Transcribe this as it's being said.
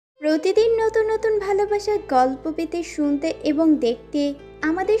প্রতিদিন নতুন নতুন ভালোবাসার গল্প পেতে শুনতে এবং দেখতে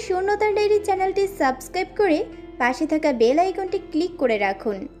আমাদের শূন্যতার ডায়েরি চ্যানেলটি সাবস্ক্রাইব করে পাশে থাকা বেল আইকনটি ক্লিক করে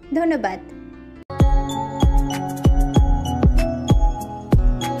রাখুন। ধন্যবাদ।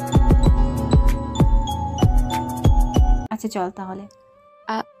 আচ্ছা চল তাহলে।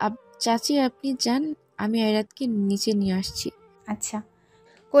 চাচি আপনি যান, আমি আয়রাতকে নিচে নিয়ে আসছি। আচ্ছা।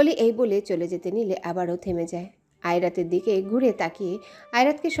 কলি এই বলে চলে যেতে নিলে আবারও থেমে যায়। আয়রাতের দিকে ঘুরে তাকিয়ে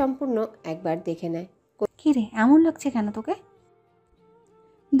আয়রাতকে সম্পূর্ণ একবার দেখে নেয়। কি রে, এমন লাগছে কেন তোকে?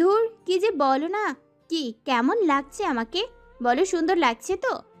 ধুর, কি যে বলো না। কি কেমন লাগছে আমাকে বলো? সুন্দর লাগছে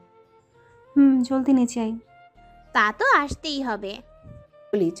তো? জলদি নিচে আই। তা তো আসতেই হবে।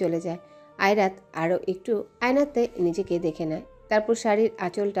 কলি চলে যায়। আয়রাত আরও একটু আয়নাতে নিজেকে দেখে নেয়। তারপর শাড়ির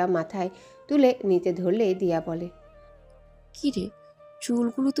আঁচলটা মাথায় তুলে নিতে ধরলে দিয়া বলে, কি রে,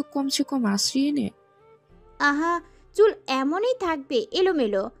 চুলগুলো তো কমসে কম আশ্রিয়ে নে। আহা, চুল এমনই থাকবে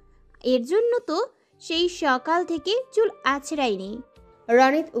এলোমেলো? এর জন্য তো সেই সকাল থেকে চুল আছড়াইনি।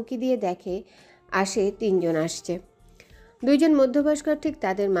 রনিত উকি দিয়ে দেখে আসে 3 জন আসছে। 2 জন মধ্যবয়স্ক, ঠিক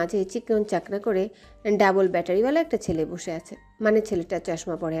তাদের মাঝে চিকন চাকনা করে ডাবল ব্যাটারিওয়ালা একটা ছেলে বসে আছে। মানে ছেলেটা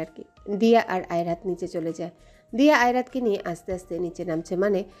চশমা পরে আর কি। দিয়া আর আয়রাত নিচে চলে যায়। দিয়া আয়রাতকে নিয়ে আস্তে আস্তে নিচে নামছে,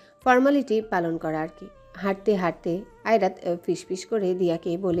 মানে ফর্মালিটি পালন করা আর কি। হাঁটতে হাঁটতে আয়রাত ফিসফিস করে দিয়াকে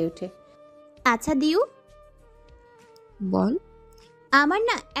বলে ওঠে, আচ্ছা দিউ, বল। আমার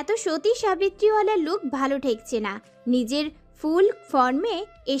না এত সতী সাবিত্রীওয়ালা লুক ভালো ঠেকছে না। নিজের ফুল ফর্মে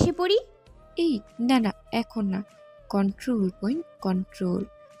এসে পড়ি। এই না না, এখন না, কন্ট্রোল পয়েন্ট কন্ট্রোল।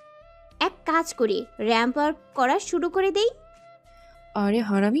 এক কাজ করি, র্যাম্প ওয়াক করা শুরু করে দেই। আরে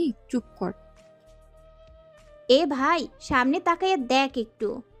হারামি, চুপ কর। এ ভাই, সামনে তাকাইয়া দেখ একটু।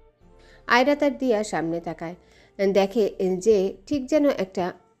 আয়রাত আর দিয়া সামনে তাকায়, দেখে যে ঠিক যেন একটা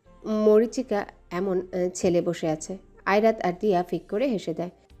মরিচিকা এমন ছেলে বসে আছে। আয়রাত আর দিয়া ফিক করে হেসে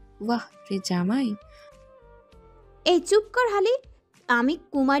দেয়। বাহ রে জামাই। এই চুপ কর হালি। আমি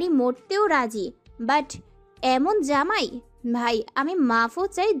কুমারী মরতেও রাজি, বাট এমন জামাই ভাই, আমি মাফও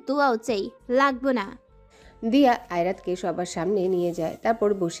চাই দোয়াও চাই, লাগবো না। দিয়া আয়রাতকে সবার সামনে নিয়ে যায়, তারপর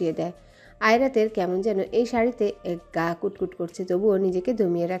বসিয়ে দেয়। আয়রাতের কেমন যেন এই শাড়িতে গা কুটকুট করছে, তবুও নিজেকে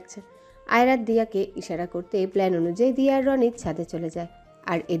দমিয়ে রাখছে। আয়রাত দিয়াকে ইশারা করতে প্ল্যান অনুযায়ী দিয়া আর রনিত ছাদে চলে যায়।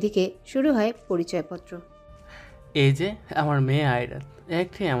 আর এদিকে শুরু হয় পরিচয়পত্র। এই যে আমার মেয়ে আয়রাত,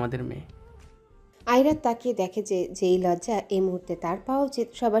 একটাই আমাদের মেয়ে। আয়রাত তাকিয়ে দেখে যে যেই লজ্জা এই মুহূর্তে তার পাওয়া উচিত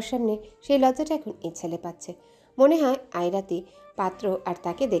সবার সামনে, সেই লজ্জাটা এখন এই ছেলে পাচ্ছে। মনে হয় আয়রাতই পাত্র আর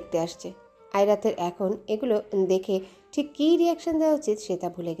তাকে দেখতে আসছে। আয়রাতের এখন এগুলো দেখে ঠিক কী রিয়াকশন দেওয়া উচিত সেটা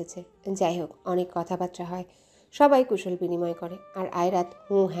ভুলে গেছে। যাই হোক, অনেক কথাবার্তা হয়, সবাই কুশল বিনিময় করে, আর আয়রাত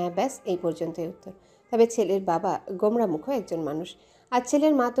হ্যাঁ ব্যাস এই পর্যন্তই উত্তর। তবে ছেলের বাবা গোমরামুখ একজন মানুষ, আর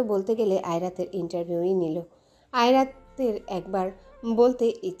ছেলের মা তো বলতে গেলে আয়রাতের ইন্টারভিউই নিল। আয়রাতের একবার বলতে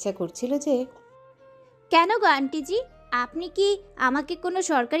ইচ্ছা করছিল যে, কেন গো আন্টিজি, আপনি কি আমাকে কোনো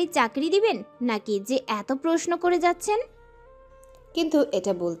সরকারি চাকরি দিবেন নাকি যে এত প্রশ্ন করে যাচ্ছেন? কিন্তু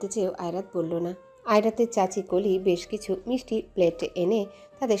এটা বলতে চেয়েও আয়রাত বলল না। আয়রাতের চাচি কলি বেশ কিছু মিষ্টি প্লেটে এনে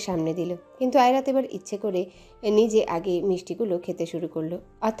তাদের সামনে দিল, কিন্তু আয়রাত এবার ইচ্ছে করে নিজে আগে মিষ্টিগুলো খেতে শুরু করলো।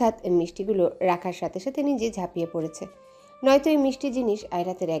 অর্থাৎ মিষ্টিগুলো রাখার সাথে সাথে নিজে ঝাঁপিয়ে পড়েছে। নয়তো এই মিষ্টি জিনিস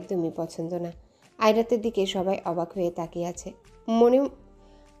আয়রাতের একদমই পছন্দ না। আয়রাতের দিকে সবাই অবাক হয়ে তাকিয়ে আছে।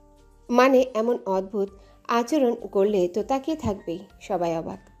 মানে এমন অদ্ভুত আচরণ করলে তো তাকিয়ে থাকবেই সবাই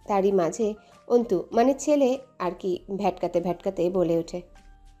অবাক। তারই মাঝে অন্তু, মানে ছেলে আর কি, ভ্যাটকাতে ভ্যাটকাতে বলে ওঠে,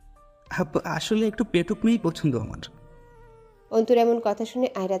 আসলে একটু পেটুক মেয়েই পছন্দ আমার। অন্তুর এমন কথা শুনে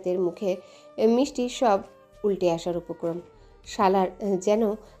আয়রাতের মুখে মিষ্টি সব উল্টে আসার উপক্রম। শালার যেন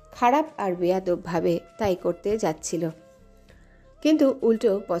খারাপ আর বেয়াদব ভাবে তাই করতে যাচ্ছিল, কিন্তু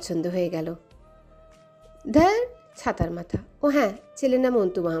উল্টো পছন্দ হয়ে গেল। ধ্যার ছাতার মাথা। ও হ্যাঁ, ছেলের নাম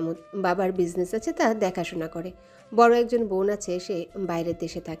অন্তু মাহমুদ। বাবার বিজনেস আছে, তা দেখাশোনা করে। বড় একজন বোন আছে, সে বাইরের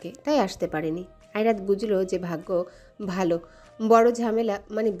দেশে থাকে, তাই আসতে পারেনি। আয়রাত বুঝলো যে ভাগ্য ভালো, বড় ঝামেলা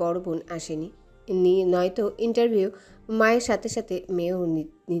মানে বড় বোন আসেনি, নয়তো ইন্টারভিউ মায়ের সাথে সাথে মেয়েও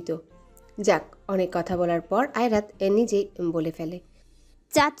নিত। যাক, অনেক কথা বলার পর আয়রাত নিজেই বলে ফেলে,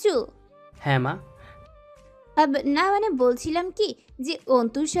 চাচু। হ্যাঁ মা। না মানে বলছিলাম কি, যে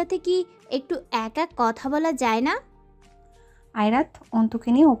অন্তুর সাথে কি একটু একা কথা বলা যায় না? আয়রাত, অন্তুকে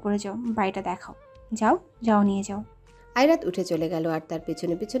নিয়ে ওপরে যাও, বাড়িটা দেখাও। যাও যাও, নিয়ে যাও। আয়রাত উঠে চলে গেল, আর তার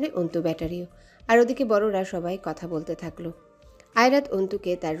পেছনে পেছনে অন্তু ব্যাটারিও। আর ওদিকে বড়রা সবাই কথা বলতে থাকলো। আয়রাত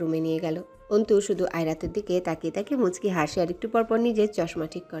অন্তুকে তার রুমে নিয়ে গেল। অন্তু শুধু আয়রাতের দিকে তাকিয়ে তাকিয়ে মুচকি হাসে, আর একটু পরপর নিজের চশমা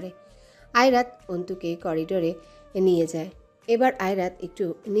ঠিক করে। আয়রাত অন্তুকে করিডোরে নিয়ে যায়। এবার আয়রাত একটু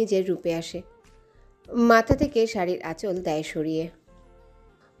নিজের রূপে আসে, মাথা থেকে শাড়ির আঁচল দেয় সরিয়ে।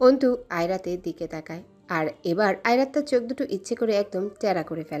 অন্তু আয়রাতের দিকে তাকায়। আর এবার আয়রাত তার চোখ দুটো ইচ্ছে করে একদম টেরা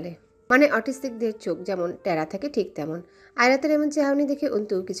করে ফেলে। মানে অটিস্টিকদের চোখ যেমন টেরা থাকে ঠিক তেমন। আয়রাতের এমন চাহনি দেখে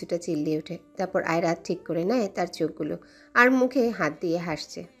অন্তু কিছুটা চিল্লিয়ে ওঠে। তারপর আয়রাত ঠিক করে নেয় তার চোখগুলো আর মুখে হাত দিয়ে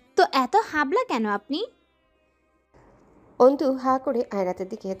হাসছে। তো এত হাবলা কেন আপনি? অন্তু হা করে আয়রাতের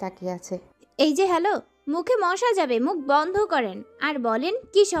দিকে তাকিয়ে আছে। এই যে হ্যালো, মুখে মশা যাবে, মুখ বন্ধ করেন আর বলেন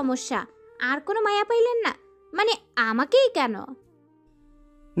কি সমস্যা। আর কোনো মায়া পাইলেন না? মানে আমাকেই কেন?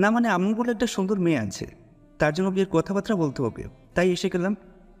 না মানে আম্মু বলে একটা সুন্দর মেয়ে আছে, তার জন্য বিয়ের কথাবার্তা বলতে হবে, তাই এসে গেলাম।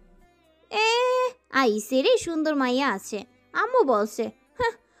 এ আইসে রে, সুন্দর মাইয়া আছে আম্মু বলছে।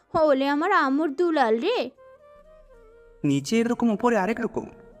 হ্যাঁ, হলে আমার আম্মুর দুলাল রে। নিচে এরকম, উপরে আরেক রকম।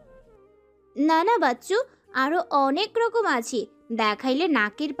 না না বাচ্চু, আরো অনেক রকম আছে, দেখাইলে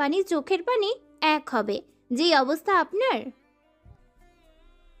নাকের পানি চোখের পানি এক হবে। যে অবস্থা আপনার।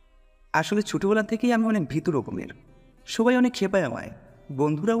 আসলে ছোটবেলা থেকেই আমি অনেক ভীতু রকমের, সবাই অনেক খেপায় আমায়,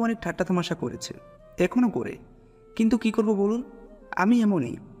 বন্ধুরাও অনেক ঠাট্টা তামাশা করেছে, এখনও করে। কিন্তু কি করব বলুন, আমি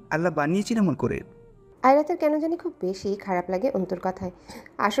এমনই, আল্লাহ বানিয়েছি এমন করে। আয়রাতের কেন জানি খুব বেশি খারাপ লাগে অন্তুর কথায়।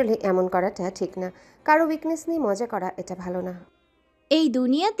 আসলে এমন করাটা ঠিক না, কারো উইকনেস নিয়ে মজা করা এটা ভালো না। এই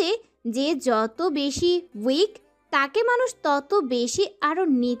দুনিয়াতে যে যত বেশি উইক, তাকে মানুষ তত বেশি আরো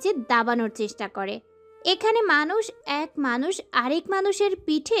নিচে দাবানোর চেষ্টা করে। এখানে এক মানুষ আরেক মানুষের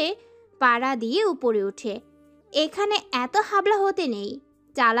পিঠে পাড়া দিয়ে উপরে ওঠে। এখানে এত হাবলা হতে নেই,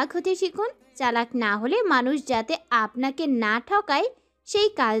 চালাক হতে শিখুন। চালাক না হলে মানুষ যাতে আপনাকে না ঠকায় সেই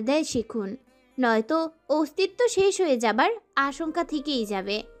কায়দায় শিখুন, নয়তো অস্তিত্ব শেষ হয়ে যাবার আশঙ্কা থেকেই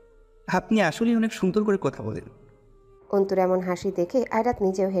যাবে। আপনি আসলেই অনেক সুন্দর করে কথা বলেন। অন্তুর এমন হাসি দেখে আয়রাত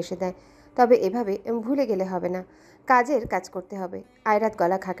নিজেও হেসে দেয়। তবে এভাবে ভুলে গেলে হবে না, কাজের কাজ করতে হবে। আয়রাত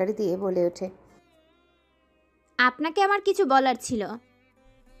গলা খাকারি দিয়ে বলে ওঠে, আপনাকে আমার কিছু বলার ছিল।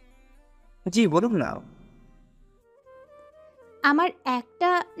 জি বলুন না। আমার একটা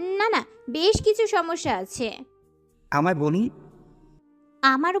না না বেশ কিছু সমস্যা আছে। আমায় বলি।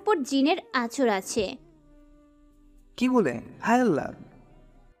 আমার উপর জিনের আছর আছে। কি বলে? হায় আল্লাহ।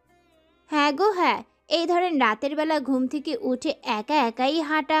 হ্যাঁ গো হ্যাঁ, এই ধরেন রাতের বেলা ঘুম থেকে উঠে একা একাই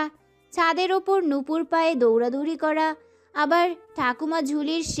হাঁটা, ছাদের ওপর নুপুর পায়ে দৌড়াদৌড়ি করা, আবার ঠাকুমা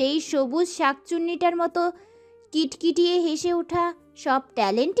ঝুলির সেই সবুজ শাকচুন্নিটার মতো কিটকিটিয়ে হেসে ওঠা, সব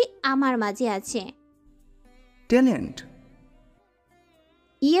ট্যালেন্টই আমার মাঝে আছে। ট্যালেন্ট?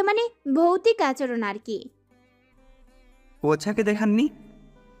 ইয়ে মানে ভৌতিক আচরণ আর কি। ওঝাকে দেখাননি?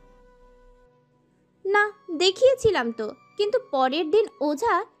 না, দেখিয়েছিলাম তো, কিন্তু পরের দিন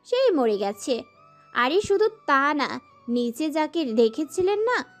ওঝা সেই মরে গেছে। আরে শুধু তা না, নিচে যাকে দেখেছিলেন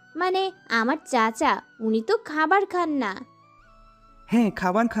না, মানে আমার চাচা, উনি তো খাবার খান না। হ্যাঁ,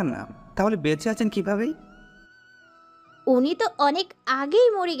 খাবার খান না, তাহলে বেঁচে আছেন কিভাবে? উনি তো অনেক আগেই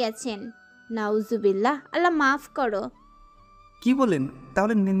মরে গেছেন। নাউজুবিল্লাহ, আল্লাহ মাফ করো। কি বলেন?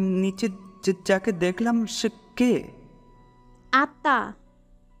 তাহলে নিচে যাকে দেখলাম সে কে? আত্মা।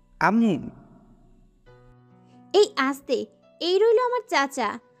 আমি? এই আসতে, এই রইল আমার চাচা।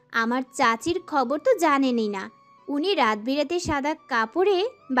 আমার চাচির খবর তো জানেনই না। উনি রাত বিরাতে সাদা কাপড়ে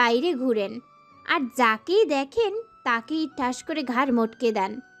বাইরে ঘুরেন, আর যাকেই দেখেন তাকেই ঠাস করে ঘাড় মটকে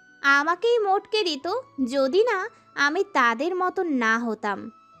দেন। আমাকেই মটকে দিত যদি না আমি তাদের মতো না হতাম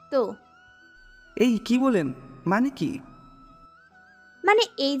তো। এই কি বলেন? মানে কি? মানে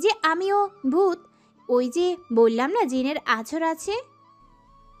এই যে আমিও ভূত, ওই যে বললাম না জিনের আছর আছে।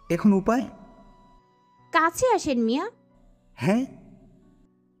 এখন উপায়? কাছে আসেন মিয়া। হ্যাঁ?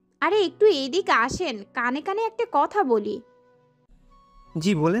 আরে একটু এইদিকে আসেন, কানে কানে একটা কথা বলি।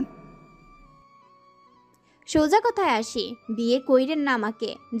 জি বলেন। সোজা কথায় আসি, বিয়ে কইরেন না আমাকে,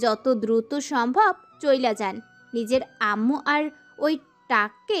 যত দ্রুত সম্ভব চইলা যান নিজের আম্মু আর ওই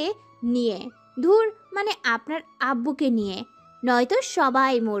টাককে নিয়ে। ধুর, মানে আপনার আব্বুকে নিয়ে, নয়তো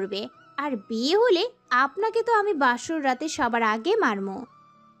সবাই মরবে। আর বিয়ে হলে আপনাকে তো আমি বাসর রাতে সবার আগে মারমো।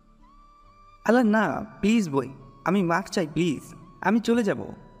 আল্লাহ না, প্লিজ বই, আমি মাফ চাই প্লিজ। আমি চলে যাব,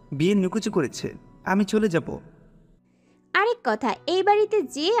 বিয়ে নুকুচু করেছে, আমি চলে যাব। আরেক কথা, এই বাড়িতে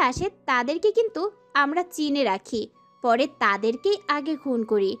যে আসে তাদেরকে কিন্তু আমরা চিনে রাখি, পরে তাদেরকেই আগে খুন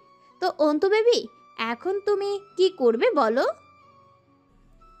করি। তো অন্তু বেবি, এখন তুমি কি করবে বলো?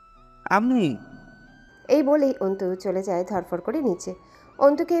 আমি? এই বলেই অন্তু চলে যায় ধরফর করে নিচে।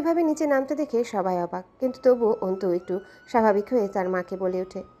 অন্তুকে এভাবে নিচে নামতে দেখে সবাই অবাক, কিন্তু তবুও অন্তু একটু স্বাভাবিক হয়ে তার মাকে বলে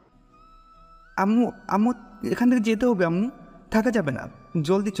ওঠে, আম্মু, আম্মু এখান থেকে যেতে হবে আম্মু, থাকা যাবে না,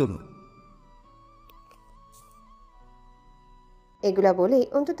 জলদি চলুন। এগুলা বলেই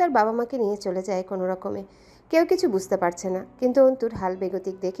অন্তু তার বাবা মাকে নিয়ে চলে যায় কোনো রকমে। কেউ কিছু বুঝতে পারছে না, কিন্তু অন্তুর হাল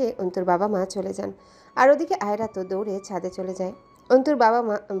বেগতিক দেখে অন্তুর বাবা মা চলে যান। আর ওদিকে আয়রা তো দৌড়ে ছাদে চলে যায়। অন্তুর বাবা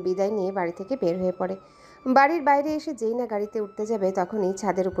মা বিদায় নিয়ে বাড়ি থেকে বের হয়ে পড়ে। বাড়ির বাইরে এসে যেই না গাড়িতে উঠতে যাবে তখনই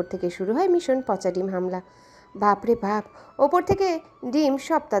ছাদের উপর থেকে শুরু হয় মিশন পচা ডিম হামলা। বাপরে বাপ, ওপর থেকে ডিম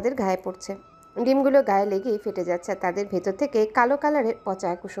সব তাদের গায়ে পড়ছে। ডিমগুলো গায়ে লেগেই ফেটে যাচ্ছে, তাদের ভেতর থেকে কালো কালারের পচা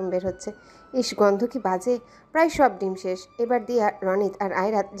কুসুম বের হচ্ছে। ইস, গন্ধ কি বাজে। প্রায় সব ডিম শেষ। এবার দিয়া, রনিত আর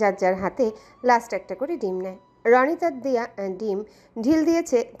আয়রাত যার যার হাতে লাস্ট একটা করে ডিম নেয়। রনিত আর দিয়া ডিম ঢিল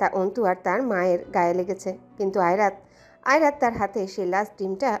দিয়েছে, তা অন্তু আর তার মায়ের গায়ে লেগেছে। কিন্তু আয়রাত তার হাতে সে লাস্ট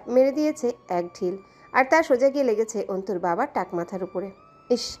ডিমটা মেরে দিয়েছে এক ঢিল, আর তা সোজা গিয়ে লেগেছে অন্তুর বাবার টাক মাথার উপরে।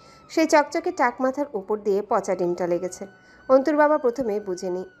 ইস, সেই চকচকে টাক মাথার উপর দিয়ে পচা ডিমটা লেগেছে। অন্তুর বাবা প্রথমে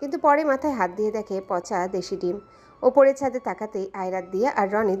বুঝেনি, কিন্তু পরে মাথায় হাত দিয়ে দেখে পচা দেশি ডিম। ওপরে ছাদে তাকাতেই আয়রাত, দিয়া আর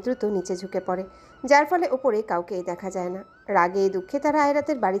রনি দ্রুত নিচে ঝুঁকে পড়ে, যার ফলে ওপরে কাউকেই দেখা যায় না। রাগে দুঃখে তারা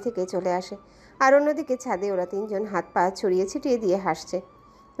আয়রাতের বাড়ি থেকে চলে আসে। আর অন্যদিকে ছাদে ওরা তিনজন হাত পা ছড়িয়ে ছিটিয়ে দিয়ে হাসছে।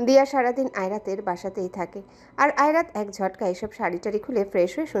 দিয়া সারাদিন আয়রাতের বাসাতেই থাকে, আর আয়রাত এক ঝটকা এসব শাড়ি টাড়ি খুলে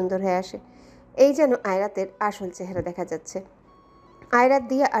ফ্রেশ হয়ে সুন্দর হয়ে আসে। এই যেন আয়রাতের আসল চেহারা দেখা যাচ্ছে। আয়রাত,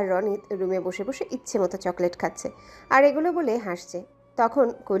 দিয়া আর রনিত রুমে বসে বসে ইচ্ছে মতো চকলেট খাচ্ছে আর এগুলো বলে হাসছে। তখন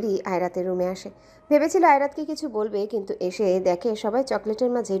কলি আয়রাতের রুমে আসে। ভেবেছিল আয়রাতকে কিছু বলবে, কিন্তু এসে দেখে সবাই চকলেটের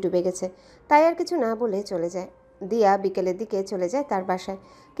মাঝে ডুবে গেছে, তাই আর কিছু না বলে চলে যায়। দিয়া বিকেলের দিকে চলে যায় তার বাসায়,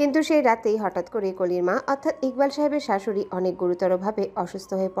 কিন্তু সেই রাতেই হঠাৎ করে কলির মা অর্থাৎ ইকবাল সাহেবের শাশুড়ি অনেক গুরুতরভাবে অসুস্থ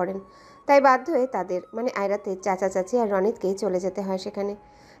হয়ে পড়েন। তাই বাধ্য হয়ে তাদের মানে আয়রাতের চাচা চাচি আর রনিতকেই চলে যেতে হয় সেখানে।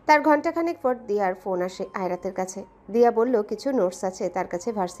 তার ঘণ্টাখানেক পর দিয়ার ফোন আসে আয়রাতের কাছে। দিয়া বলল কিছু নোটস আছে তার কাছে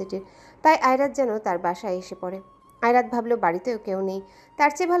ভার্সিটির, তাই আয়রাত যেন তার বাসায় এসে পড়ে। আয়রাত ভাবলো বাড়িতেও কেউ নেই,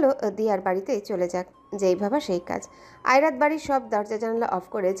 তার চেয়ে ভালো দিয়ার বাড়িতেই চলে যাক। যেই ভাবা সেই কাজ। আয়রাত বাড়ির সব দরজা জানালা অফ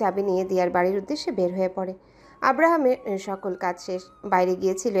করে চাবি নিয়ে দিয়ার বাড়ির উদ্দেশ্যে বের হয়ে পড়ে। আব্রাহামের সকল কাজ শেষ, বাইরে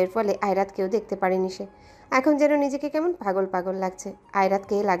গিয়েছিল, এর ফলে আয়রাতকেও দেখতে পারেনি সে। এখন যেন নিজেকে কেমন পাগল পাগল লাগছে।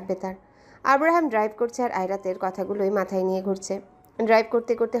 আয়রাতকে লাগবে তার। আব্রাহাম ড্রাইভ করছে আর আয়রাতের কথাগুলোই মাথায় নিয়ে ঘুরছে। ড্রাইভ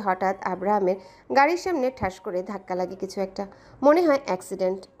করতে করতে হঠাৎ আব্রাহামের গাড়ির সামনে ঠাস করে ধাক্কা লাগে কিছু একটা। মনে হয়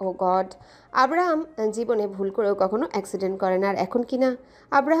অ্যাক্সিডেন্ট। ও গড! আব্রাহাম জীবনে ভুল করেও কখনো অ্যাক্সিডেন্ট করে না, আর এখন কি না।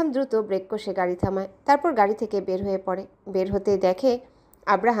 আব্রাহাম দ্রুত ব্রেক কষে গাড়ি থামায়, তারপর গাড়ি থেকে বের হয়ে পড়ে। বের হতে দেখে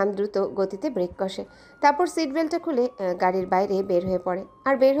আব্রাহাম দ্রুত গতিতে ব্রেক কষে, তারপর সিট বেল্টটা খুলে গাড়ির বাইরে বের হয়ে পড়ে।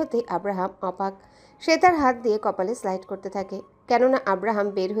 আর বের হতে আব্রাহাম অবাক। সে তার হাত দিয়ে কপালে স্লাইড করতে থাকে, কেননা আব্রাহাম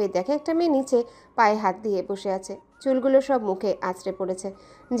বের হয়ে দেখে একটা মেয়ে নিচে পায়ে হাত দিয়ে বসে আছে। চুলগুলো সব মুখে আঁচড়ে পড়েছে,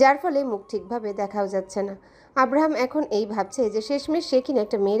 যার ফলে মুখ ঠিকভাবে দেখাও যাচ্ছে না। আব্রাহাম এখন এই ভাবছে যে শেষমেশ সে কিনা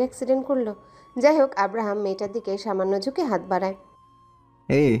একটা মেয়ের অ্যাক্সিডেন্ট করলো। যাই হোক, আব্রাহাম মেয়েটার দিকে সামান্য ঝুঁকে হাত বাড়ায়।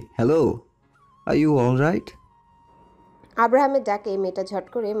 Hey, hello. Are you all right? আব্রাহামের ডাকে মেয়েটা ঝট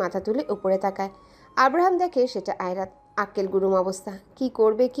করে মাথা তুলে উপরে তাকায়। আব্রাহাম দেখে সেটা আয়রাত। আক্কেল গুরুম অবস্থা, কি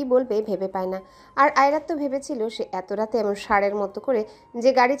করবে কি বলবে ভেবে পায় না। আর আয়রাত তো ভেবেছিল সে এত রাতে এমন ষাঁড়ের মতো করে যে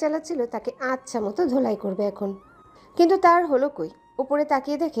গাড়ি চালাচ্ছিল তাকে আচ্ছা মতো ধোলাই করবে এখন। কিন্তু তার হলো কই। উপরে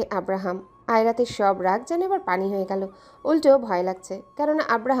তাকিয়ে দেখে আব্রাহাম। আয়রাতের সব রাগ যেন এবার পানি হয়ে গেল। উল্টো ভয় লাগছে, কেননা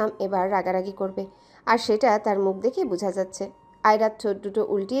আব্রাহাম এবার রাগারাগি করবে, আর সেটা তার মুখ দেখে বোঝা যাচ্ছে। আয়রাত ঠোঁট দুটো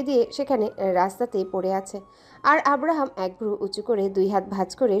উল্টিয়ে দিয়ে সেখানে রাস্তাতেই পড়ে আছে, আর আব্রাহাম এক ভ্রু উঁচু করে দুই হাত ভাঁজ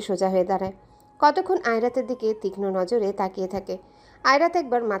করে সোজা হয়ে দাঁড়ায়। কতক্ষণ আয়রাতের দিকে তীক্ষ্ণ নজরে তাকিয়ে থাকে। আয়রাত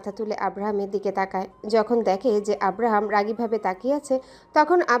একবার মাথা তুলে আব্রাহামের দিকে তাকায়। যখন দেখে যে আব্রাহাম রাগীভাবে তাকিয়ে আছে,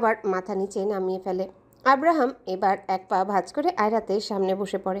 তখন আবার মাথা নিচে নামিয়ে ফেলে। আব্রাহাম এবার এক পা ভাঁজ করে আয়রাতের সামনে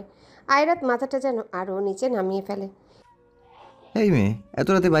বসে পড়ে। আয়রাত মাথাটা যেন আরও নিচে নামিয়ে ফেলে। এই মেয়ে, এত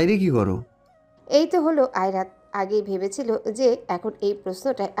রাতে বাইরে কি করো? এই তো হলো আয়রাত। আগেই ভেবেছিল যে এখন এই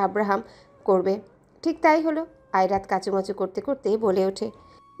প্রশ্নটাই আব্রাহাম করবে, ঠিক তাই হলো। আয়রাত কাচুমাচু করতে করতে বলে ওঠে,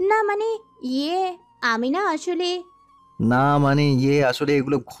 না মানে আমি না আসলে না মানে আসলে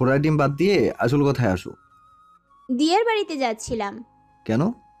এগুলো ঘোড়ার ডিম বাদ দিয়ে আসল কথায় আসো। দিয়ার বাড়িতে যাচ্ছিলাম কেন?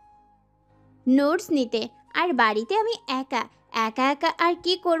 নোটস নিতে। আর বাড়িতে আমি একা একা একা আর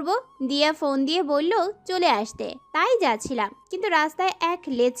কি করব। দিয়া ফোন দিয়ে বলল চলে আসতে, তাই যাচ্ছিলাম। কিন্তু রাস্তায় এক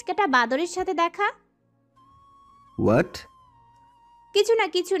লেজকাটা বাদরের সাথে দেখা। হোয়াট?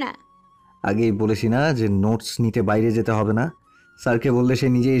 কিছু না। আগেই বলেছি না যে নোটস নিতে বাইরে যেতে হবে না। স্যারকে বললে সে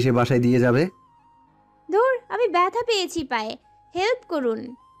নিজে এসে বাসায় দিয়ে যাবে। ধুর, আমি ব্যথা পেয়েছি পায়ে, হেল্প করুন।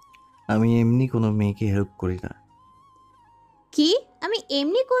 আমি এমনি কোনো মেয়েকে হেল্প করি না। কি? আমি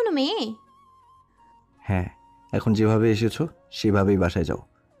এমনি কোন মেয়ে? হ্যাঁ, এখন যেভাবে এসেছো সেভাবেই বাসায় যাও।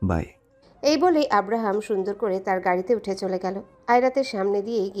 বাই। এই বলেই আব্রাহাম সুন্দর করে তার গাড়িতে উঠে চলে গেল। আয়রাতের সামনে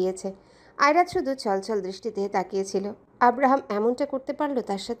দিয়েই গিয়েছে। আয়রাত শুধু ছলছল দৃষ্টিতে তাকিয়েছিল। আব্রাহাম এমনটা করতে পারলো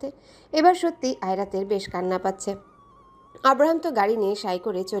তার সাথে। এবার সত্যি আয়রাতের বেশ কান্না পাচ্ছে। আব্রাহাম তো গাড়ি নিয়ে সাই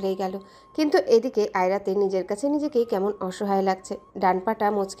করে চলেই গেল, কিন্তু এদিকে আয়রাতের নিজের কাছে নিজেকেই কেমন অসহায় লাগছে। ডান পাটা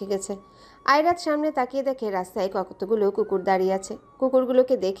মচকে গেছে। আয়রাত সামনে তাকিয়ে দেখে রাস্তায় কতগুলো কুকুর দাঁড়িয়ে আছে।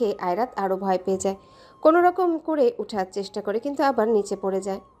 কুকুরগুলোকে দেখে আয়রাত আরও ভয় পেয়ে যায়। কোনো রকম করে উঠার চেষ্টা করে, কিন্তু আবার নিচে পড়ে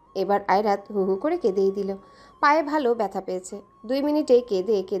যায়। এবার আয়রাত হু হু করে কেঁদেই দিল। পায়ে ভালো ব্যথা পেয়েছে। 2 মিনিটেই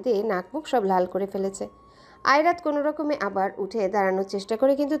কেঁদে কেঁদে নাক মুখ সব লাল করে ফেলেছে। আয়রাত কোনো রকমে আবার উঠে দাঁড়ানোর চেষ্টা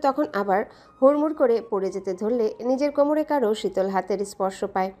করে, কিন্তু তখন আবার হুড়মুড় করে পড়ে যেতে ধরলে নিজের কোমরে কারো শীতল হাতের স্পর্শ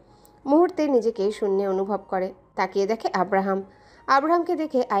পায়। মুহূর্তে নিজেকে শূন্যে অনুভব করে। তাকিয়ে দেখে আব্রাহাম। আব্রাহামকে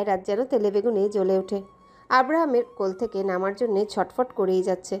দেখে আয়রাত যেন তেলে বেগুনে জ্বলে ওঠে। আব্রাহামের কোল থেকে নামার জন্য ছটফট করেই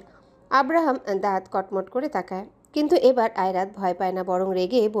যাচ্ছে। আব্রাহাম দাঁত কটমট করে তাকায়, কিন্তু এবার আয়রাত ভয় পায় না, বরং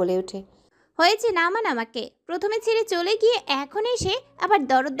রেগে বলে ওঠে, হয়েছে, নামান আমাকে। প্রথমে ছেড়ে চলে গিয়ে এখন এসে আবার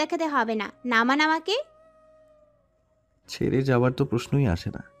দরদ দেখাতে হবে না। নামান আমাকে। ছেড়ে যাওয়ার তো প্রশ্নই আসে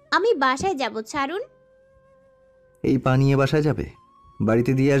না। আমি বাসায় যাব, ছাড়ুন। এই পা নিয়ে বাসায় যাবে?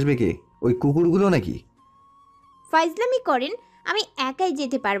 বাড়িতে দিয়ে আসবে কে? ওই কুকুরগুলো নাকি? ফাইজলামি করেন, আমি একাই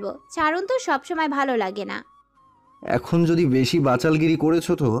যেতে পারবো। ছাড়ুন তো, সবসময় ভালো লাগে না। এখন যদি বেশি বাচালগিরি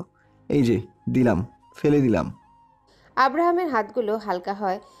করেছো তো এই যে দিলাম, ফেলে দিলাম। আব্রাহামের হাতগুলো হালকা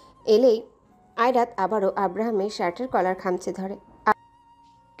হয় এলেই আয়রাত আবারও আব্রাহামের শার্টের কলার খামচে ধরে।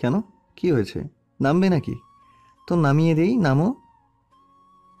 কেন, কি হয়েছে? নামবে নাকি? তো নামিয়ে দেই, নামো।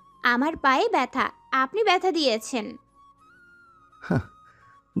 আমার পায়ে ব্যথা, আপনি ব্যথা দিয়েছেন।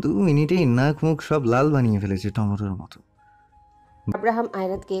 2 মিনিটেই নাক মুখ সব লাল বানিয়ে ফেলেছে টমেটোর মতো। আব্রাহাম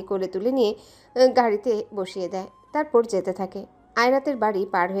আয়রাতকে কোলে তুলে নিয়ে গাড়িতে বসিয়ে দেয়, তারপর যেতে থাকে। আয়রাতের বাড়ি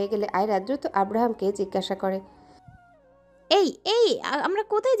পার হয়ে গেলে আয়রাত দ্রুত আব্রাহামকে জিজ্ঞাসা করে, এই এই আমরা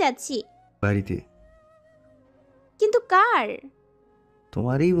কোথায় যাচ্ছি? বাড়িতে। কিন্তু কার?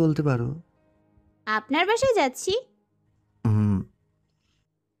 তোমারই বলতে পারো। আপনার বাসায় যাচ্ছি? হুম।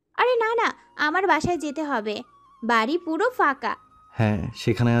 আরে না না, আমার বাসায় যেতে হবে। বাড়ি পুরো ফাঁকা। হ্যাঁ,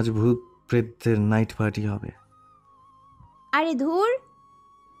 সেখানে আজ ভূত প্রেতদের নাইট পার্টি হবে। আরে ধুর।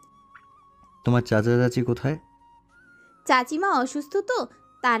 তোমার চাচা চাচি কোথায়? চাচিমা অসুস্থ তো,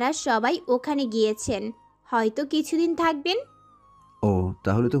 তারা সবাই ওখানে গিয়েছেন। হয়তো কিছুদিন থাকবেন। ও,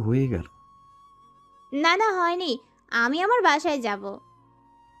 তাহলে তো হয়ে গেল। না না, হয়নি। আমি আমার বাসায় যাব।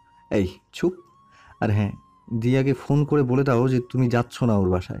 এই চুপ। আর হ্যাঁ, দিয়াকে ফোন করে বলে দাও যে তুমি যাচ্ছ না ওর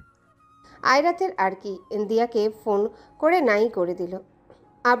বাসায়। আয়রাতের আর কি, দিয়াকে ফোন করে নাই করে দিল।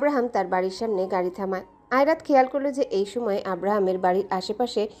 আব্রাহাম তার বাড়ির সামনে গাড়ি থামায়। আয়রাত খেয়াল করলো যে এই সময় আব্রাহামের বাড়ির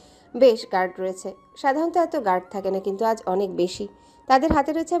আশেপাশে বেশ গার্ড রয়েছে। সাধারণত এত গার্ড থাকে না, কিন্তু আজ অনেক বেশি। তাদের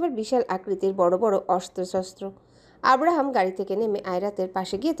হাতে রয়েছে আবার বিশাল আকৃতির বড় বড় অস্ত্রশস্ত্র। আব্রাহাম গাড়ি থেকে নেমে আয়রাতের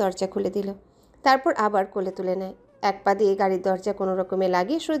পাশে গিয়ে দরজা খুলে দিল, তারপর আবার কোলে তুলে নেয়। এক পা দিয়ে গাড়ির দরজা কোনো রকমে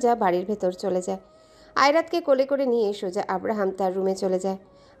লাগিয়ে সোজা বাড়ির ভেতর চলে যায়। আয়রাতকে কোলে করে নিয়ে সোজা আব্রাহাম তার রুমে চলে যায়।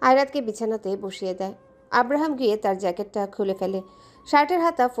 আয়রাতকে বিছানাতে বসিয়ে দেয়। আব্রাহাম গিয়ে তার জ্যাকেটটা খুলে ফেলে। শার্টের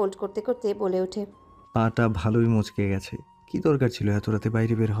হাতা ফোল্ড করতে করতে বলে ওঠে, পাটা ভালোই মুচকে গেছে। কি দরকার ছিল এত রাতে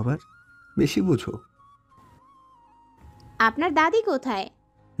বাইরে বের হবার? বেশি বুঝো। আপনার দাদি কোথায়?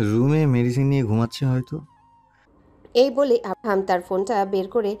 রুমে মেডিসিন নিয়ে ঘুমাচ্ছে হয়তো। এই বলে আব্রাহাম তার ফোনটা বের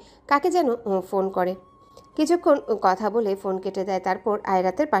করে কাকে যেন ফোন করে। কিছুক্ষণ কথা বলে ফোন কেটে দেয়, তারপর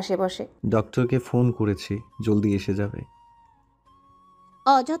আয়রাতের পাশে বসে। ডক্টরকে ফোন করেছি, জলদি এসে যাবে।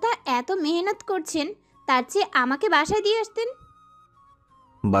 অযথা এত মেহনত করছেন, তার চেয়ে আমাকে বাসায় দিয়ে আসতেন।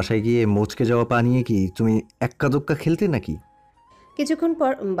 বাসায় গিয়ে মচকে যাওয়া পা নিয়ে কি তুমি এক্কা দোক্কা খেলতে নাকি? কিছুক্ষণ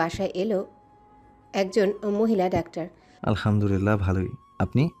পর বাসায় এলো একজন মহিলা ডাক্তার। আলহামদুলিল্লাহ, ভালোই।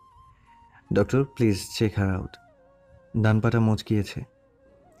 আপনি? Doctor please check her out. ডান পাটা মচকিয়েছে।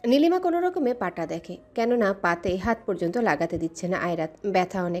 নীলিমা কোনো রকমে পাটা দেখে, কেননা পাতে হাত পর্যন্ত লাগাতে দিচ্ছে না আয়রাত,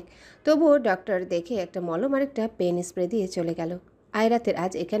 ব্যথা অনেক। তবুও ডক্টর দেখে একটা মলম আর একটা পেন স্প্রে দিয়ে চলে গেল। আয়রাতের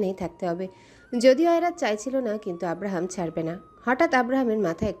আজ এখানেই থাকতে হবে। যদিও আয়রাত চাইছিল না, কিন্তু আব্রাহাম ছাড়বে না। হঠাৎ আব্রাহামের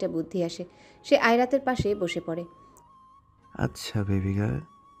মাথায় একটা বুদ্ধি আসে। সে আয়রাতের পাশে বসে পড়ে। আচ্ছা বেবি গার্ল,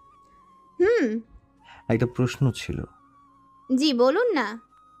 হুম। একটা প্রশ্ন ছিল। জি বলুন না।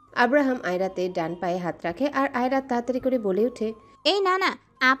 আব্রাহাম আয়রাতের ডান পায়ে হাত রাখে আর আয়রাত তাড়াতাড়ি করে বলে ওঠে, এই না না,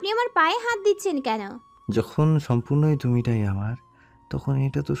 আপনি আমার পায়ে হাত দিচ্ছেন কেন? যখন সম্পূর্ণই তুমিটাই আমার, তখন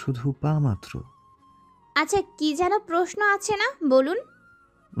এটা তো শুধু পা মাত্র। আচ্ছা, কি যেন প্রশ্ন আছে না, বলুন।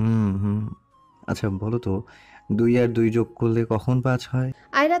 হুম। আচ্ছা বলো তো, 2 আর 2 যোগ করলে কখন 5 হয়?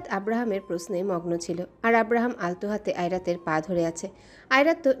 আয়রাত আব্রাহামের প্রশ্নে মগ্ন ছিল, আর আব্রাহাম আলতো হাতে আয়রাতের পা ধরে আছে।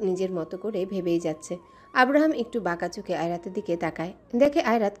 আয়রাত তো নিজের মতো করে ভেবেই যাচ্ছে। আব্রাহাম একটু বাঁকা চোখে আয়রাতের দিকে তাকায়, দেখে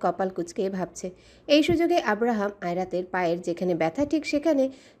আয়রাত কপাল কুঁচকে ভাবছে। এই সুযোগে আব্রাহাম আয়রাতের পায়ের যেখানে ব্যথা ঠিক সেখানে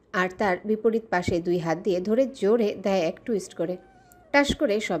আর তার বিপরীত পাশে 2 হাত দিয়ে ধরে জোরে দেয় এক টুইস্ট করে। টাস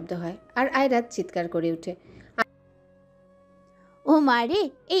করে শব্দ হয় আর আয়রাত চিৎকার করে ওঠে। ও মারে,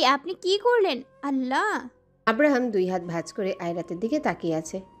 এই আপনি কি করলেন? আল্লাহ! আব্রাহাম 2 হাত ভাঁজ করে আয়রাতের দিকে তাকিয়ে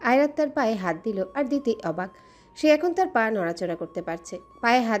আছে। আয়রাত তার পায়ে হাত দিল আর দিতেই অবাক। সে এখন তার পা নড়াচড়া করতে পারছে।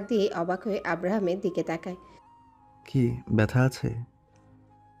 পায়ে হাত দিয়ে অবাক হয়ে আব্রাহামের দিকে তাকায়। কি ব্যথা আছে?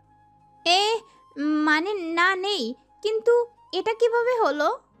 এ মানে না, নেই। কিন্তু এটা কিভাবে হলো?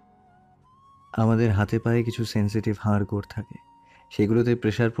 আমাদের হাতে পায়ে কিছু সেনসিটিভ হাড়গোড় থাকে, সেগুলোতে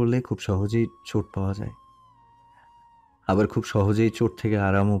প্রেশার পড়লে খুব সহজেই চোট পাওয়া যায়, আবার খুব সহজেই চোট থেকে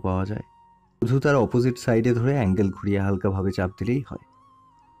আরামও পাওয়া যায়। শুধু তার অপোজিট সাইডে ধরে অ্যাঙ্গেল ঘুরিয়ে হালকাভাবে চাপ দিলেই হয়।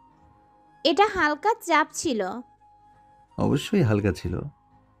 এটা হালকা চাপ ছিল। অবশ্যই হালকা ছিল।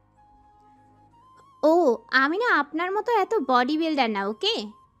 ও, আমি না আপনার মতো এত বডি বিল্ডার না, ওকে?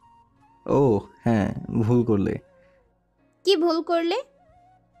 ও হ্যাঁ, ভুল করলে। কি ভুল করলে?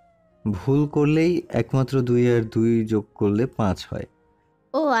 ভুল করলেই একমাত্র 2 আর 2 যোগ করলে 5 হয়।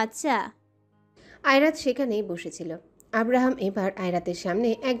 ও আচ্ছা। আয়রাত সেখানেই বসেছিল। আব্রাহাম এবার আয়রাতের সামনে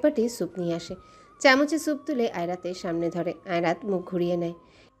এক বাটি স্যুপ নিয়ে আসে। চামচে স্যুপ তুলে আয়রাতের সামনে ধরে। আয়রাত মুখ ঘুরিয়ে নেয়।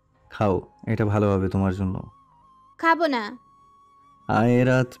 খাও, এটা ভালো হবে তোমার জন্য। খাবো না।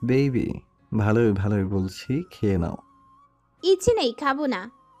 আয়রাত বেবি, ভালোই ভালোই বলছি, খেয়ে নাও। ইচ্ছে নেই, খাবো না।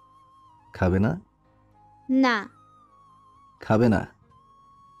 খাবে না? না খাবে না?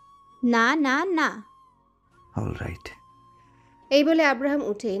 না না না। অলরাইট। এই বলে আব্রাহাম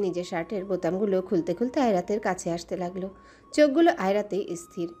উঠে নিজের শার্টের বোতামগুলো খুলতে খুলতে আয়রাতের কাছে আসতে লাগলো। চোখগুলো আয়রাতে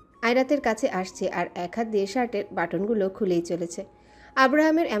স্থির। আয়রাতের কাছে আসছে আর এক হাত দিয়ে শার্টের বাটনগুলো খুলেই চলেছে।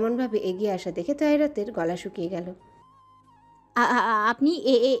 আব্রাহামের এমনভাবে এগিয়ে আসা দেখে তো আয়রাতের গলা শুকিয়ে গেল। আপনি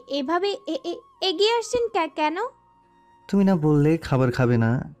এভাবে এগিয়ে আসছেন কেন? তুমি না বললে খাবার খাবে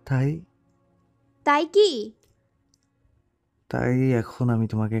না, তাই তাই কি? তাই এখন আমি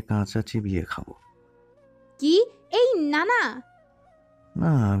তোমাকে কাঁচা চিবিয়ে খাবো। কি? এই না না।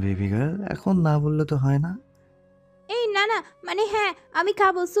 না বেবি গার্ল, এখন না বললে তো হয় না। এই না না মানে হ্যাঁ, আমি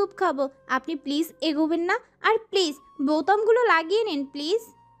খাবো, স্যুপ খাবো। আপনি প্লিজ এগোবেন না। আর প্লিজ বোতামগুলো লাগিয়ে নিন প্লিজ।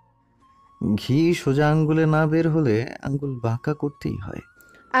 ঘি সোজা আঙ্গুলে না বের হলে আঙ্গুল বাঁকা করতেই হয়।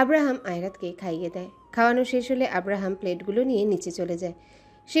 আব্রাহাম আয়রাতকে খাইয়ে দেয়। খাওয়ানো শেষ হলে আব্রাহাম প্লেটগুলো নিয়ে নিচে চলে যায়।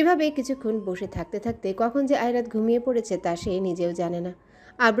 সেভাবে কিছুক্ষণ বসে থাকতে থাকতে কখন যে আয়রাত ঘুমিয়ে পড়েছে তা সে নিজেও জানে না।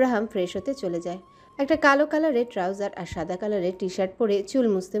 আব্রাহাম ফ্রেশ হতে চলে যায়। একটা কালো কালারের ট্রাউজার আর সাদা কালারের টি শার্ট পরে চুল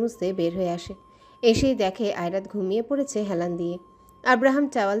মুছতে মুছতে বের হয়ে আসে। এসেই দেখে আয়রাত ঘুমিয়ে পড়েছে হেলান দিয়ে। আব্রাহাম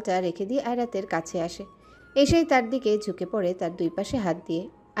টাওয়ালটা রেখে দিয়ে আয়রাতের কাছে আসে। এসেই তার দিকে ঝুঁকে পড়ে তার দুই পাশে হাত দিয়ে।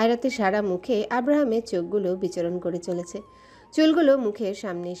 আয়রাতের সারা মুখে আব্রাহামের চোখগুলো বিচরণ করে চলেছে। চুলগুলো মুখের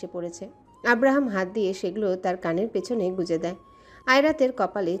সামনে এসে পড়েছে। আব্রাহাম হাত দিয়ে সেগুলো তার কানের পেছনে গুজে দেয়। আয়রাতের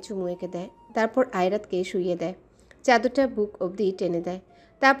কপালে চুমু এঁকে দেয়। তারপর আয়রাতকে শুইয়ে দেয়। চাদরটা বুক অবধি টেনে দেয়।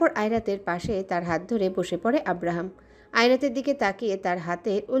 তারপর আয়রাতের পাশে তার হাত ধরে বসে পড়ে আব্রাহাম। আয়রাতের দিকে তাকিয়ে তার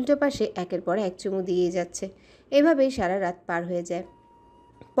হাতের উল্টো পাশে একের পর এক চুমু দিয়ে যাচ্ছে। এভাবেই সারা রাত পার হয়ে যায়।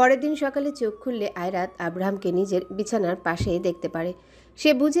 পরের দিন সকালে চোখ খুললে আয়রাত আব্রাহামকে নিজের বিছানার পাশেই দেখতে পারে।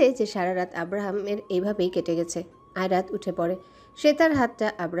 সে বুঝে যে সারা রাত আব্রাহামের এইভাবেই কেটে গেছে। আয়রাত উঠে পড়ে। সে তার হাতটা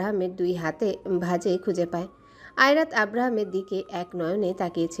আব্রাহামের দুই হাতে ভাঁজে খুঁজে পায়। আয়রাত আব্রাহামের দিকে এক নয়নে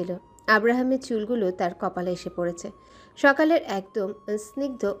তাকিয়েছিল। আব্রাহামের চুলগুলো তার কপালে এসে পড়েছে। সকালের একদম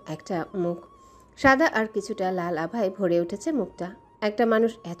স্নিগ্ধ একটা মুখ, সাদা আর কিছুটা লাল আভায় ভরে উঠেছে মুখটা। একটা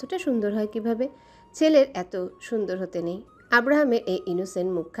মানুষ এতটা সুন্দর হয় কিভাবে? ছেলের এত সুন্দর হতে নেই। আব্রাহামের এই ইনোসেন্ট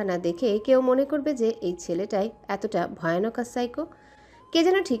মুখখানা দেখে কেউ মনে করবে যে এই ছেলেটাই এতটা ভয়ানক আর সাইকো। কে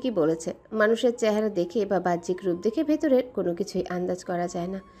যেন ঠিকই বলেছে, মানুষের চেহারা দেখে বা বাহ্যিক রূপ দেখে ভেতরের কোনো কিছুই আন্দাজ করা যায়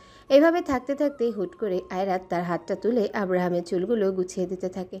না। এভাবে থাকতে থাকতে হুট করে আয়রাত তার হাতটা তুলে আব্রাহামের চুলগুলো গুছিয়ে দিতে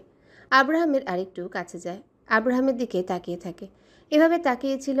থাকে। আব্রাহামের আরেকটু কাছে যায়। আব্রাহামের দিকে তাকিয়ে থাকে। এভাবে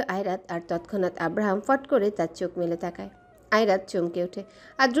তাকিয়েছিল আয়রাত, আর তৎক্ষণাৎ আব্রাহাম ফট করে তার চোখ মেলে তাকায়। আয়রাত চমকে ওঠে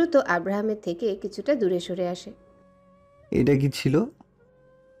আর দ্রুত আব্রাহামের থেকে কিছুটা দূরে সরে আসে। এটা কি ছিল?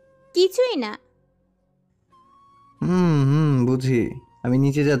 কিছুই না। বুঝি। আমি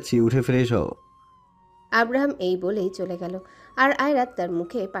নিচে যাচ্ছি, উঠে ফ্রেশ হও। আব্রাহাম এই বলেই চলে গেল আর আয়রাত তার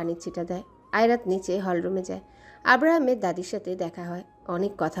মুখে পানির ছিটা দেয়। আয়রাত নিচে হলরুমে যায়। আব্রাহামের দাদির সাথে দেখা হয়,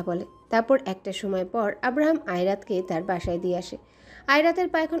 অনেক কথা বলে। তারপর একটা সময় পর আব্রাহাম আয়রাতকে তার বাসায় দিয়ে আসে। আয়রাতের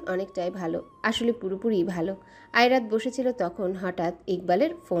পা এখন অনেকটাই ভালো, আসলে পুরোপুরি ভালো। আয়রাত বসেছিল তখন হঠাৎ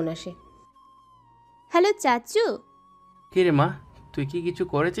ইকবালের ফোন আসে। হ্যালো চাচু। কি রে মা, তুই কি কিছু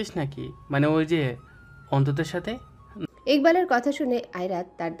করেছিস নাকি? মানে ওই যে অন্ততের সাথে? ইকবালের কথা শুনে আয়রাত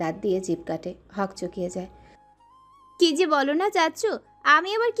তার দাঁত দিয়ে জিভ কাটে, হকচকিয়ে যায়। কি যে বলো না চাচু, আমি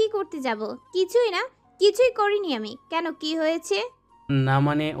আবার কি করতে যাব? কিছুই না, কিছুই করিনি আমি। কেন, কি হয়েছে? না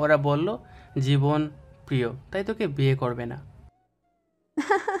মানে ওরা বলল জীবন প্রিয়, তাই তোকে বিয়ে করবে না।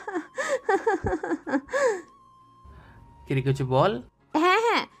 কি রে, কিছু বল। হ্যাঁ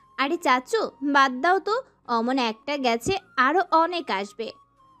হ্যাঁ, আরে চাচু বাদ দাও তো। অমন একটা গেছে, আরো অনেক আসবে।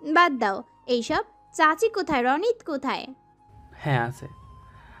 বাদ দাও এইসব। চাচি কোথায়? রনিত কোথায়? হ্যাঁ আছে।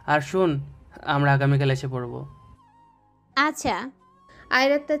 আর শোন, আমরা আগামীকাল এসে পড়বো। আচ্ছা।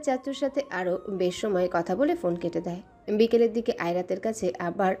 আয়রাত তার চাচুর সাথে আরও বেশ সময় কথা বলে ফোন কেটে দেয়। বিকেলের দিকে আয়রাতের কাছে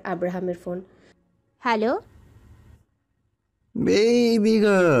আবার আব্রাহামের ফোন। হ্যালো। বেবি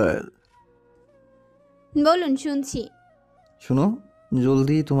গার্ল, বলুন, শুনছি। শোনো,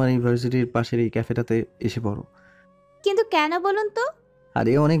 জলদি তোমার ইউনিভার্সিটির পাশের এই ক্যাফেটাতে এসে পড়ো। কিন্তু কেন বলুন তো?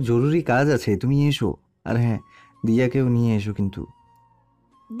 আরে অনেক জরুরি কাজ আছে, তুমি এসো। আর হ্যাঁ, দিয়াকেও নিয়ে এসো কিন্তু।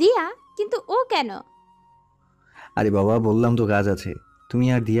 দিয়া? কিন্তু ও কেন? আরে বাবা, বললাম তো কাজ আছে, তুমি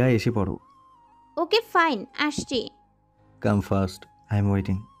আর দিয়া এসে পড়ো। ওকে ফাইন, আসছি। কাম fast, I am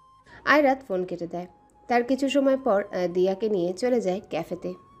waiting. Ayrat phone কেটে দেয়। তার কিছু সময় পর দিয়াকে নিয়ে চলে যায়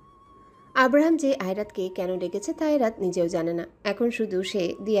ক্যাফেতে। আব্রাহাম যে আয়রাতকে কেন ডেকেছে তা আয়রাত নিজেও জানে না। এখন শুধু সে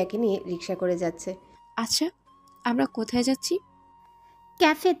দিয়াকে নিয়ে রিক্সা করে যাচ্ছে। আচ্ছা, আমরা কোথায় যাচ্ছি?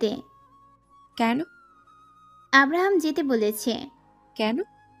 ক্যাফেতে। কেন? আব্রাহাম যেতে বলেছে। কেন?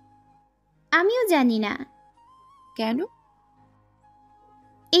 আমিও জানি না। কেন?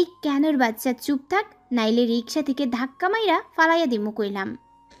 এই কেনর বাচ্চা চুপ থাক, নাইলে রিক্সা থেকে ধাক্কা মাইরা ফালাইয়া দিমু কইলাম।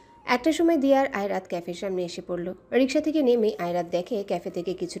 একটা সময় দিয়ার আয়রাত ক্যাফের সামনে এসে পড়ল। রিক্সা থেকে নেমে আয়রাত দেখে ক্যাফে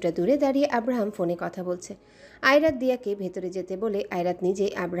থেকে কিছুটা দূরে দাঁড়িয়ে আব্রাহাম ফোনে কথা বলছে। আয়রাত দিয়াকে ভেতরে যেতে বলে আয়রাত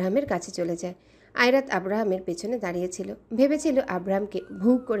নিজেই আব্রাহামের কাছে চলে যায়। আয়রাত আব্রাহামের পেছনে দাঁড়িয়েছিল, ভেবেছিল আব্রাহামকে ভু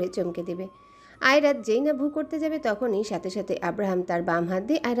করে চমকে দেবে। আয়রাত যেই না ভু করতে যাবে তখনই সাথে সাথে আব্রাহাম তার বাম হাত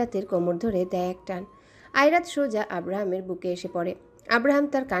দিয়ে আয়রাতের কোমর ধরে দেয় এক টান। আয়রাত সোজা আব্রাহামের বুকে এসে পড়ে। আব্রাহাম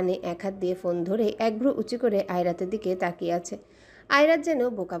তার কানে এক হাত দিয়ে ফোন ধরে এক ভ্রু উঁচু করে আয়রাতের দিকে তাকিয়ে আছে। আয়রাত যেন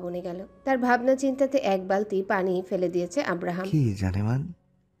বোকা বনে গেল। তার ভাবনা চিন্তাতে এক বালতি পানি ফেলে দিয়েছে আব্রাহাম। কি জানেমান,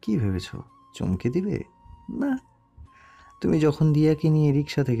 কি ভেবেছো চমকে দিবে? না, তুমি যখন দিয়াকে নিয়ে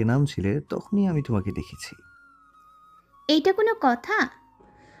রিক্সা থেকে নামছিলে তখনই আমি তোমাকে দেখেছি। এইটা কোনো কথা?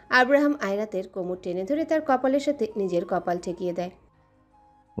 আব্রাহাম আয়রাতের কোমর টেনে ধরে তার কপালের সাথে নিজের কপাল ঠেকিয়ে দেয়।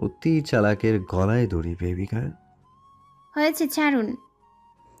 অতি চালাকের গলায় দড়ি বেবি গার্ল। হয়েছে, ছাড়ুন।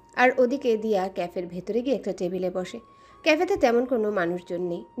 আর ওদিকে দিয়া ক্যাফের ভেতরে গিয়ে একটা টেবিলে বসে। ক্যাফেতে তেমন কোনো মানুষজন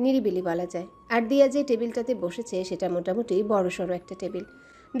নেই, নিরিবিলি বলা যায়। আর দিয়া যে টেবিলটাতে বসেছে সেটা মোটামুটি বড়সড় একটা টেবিল।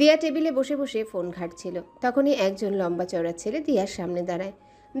 দিয়া টেবিলে বসে বসে ফোন ঘাঁটছিল। তখনই একজন লম্বা চওড়া ছেলে দিয়ার সামনে দাঁড়ায়।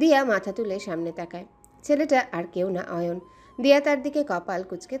 দিয়া মাথা তুলে সামনে তাকায়। ছেলেটা আর কেউ না, অয়ন। দিয়া তার দিকে কপাল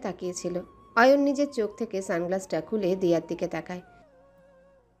কুঁচকে তাকিয়েছিল। অয়ন নিজের চোখ থেকে সানগ্লাসটা খুলে দিয়ার দিকে তাকায়।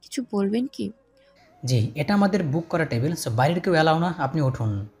 কিছু বলবেন কি? জি, এটা আমাদের বুক করা টেবিল, সো বাইরের কেউ এলাও না, আপনি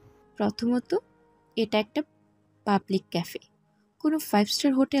উঠুন। প্রথমত, এটা একটা পাবলিক ক্যাফে, কোনো 5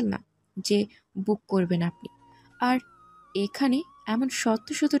 স্টার হোটেল না যে বুক করবেন আপনি। আর এখানে এমন শত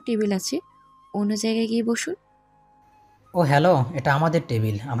শত টেবিল আছে, অন্য জায়গায় গিয়ে বসুন। ও হ্যালো, এটা আমাদের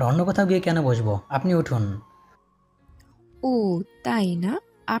টেবিল, আমরা অন্য কোথাও গিয়ে কেন বসবো? আপনি উঠুন। ও তাই না,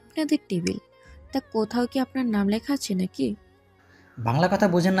 আপনাদের টেবিল। তা কোথাও কি আপনার নাম লেখা আছে নাকি? বাংলা কথা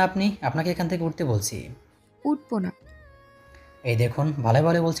বোঝেন না আপনি? আপনাকে এখান থেকে উঠতে বলছি। উঠবো না। এই দেখুন, ভালো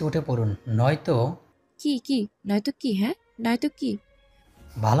ভালো বলছি, উঠে পড়ুন, নয়তো কি নয়তো কি? হ্যাঁ, নয়তো কি?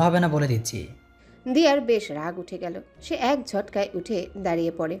 ভালো হবে না বলে দিচ্ছি। দিয়ার বেশ রাগ উঠে গেল। সে এক ঝটকায় উঠে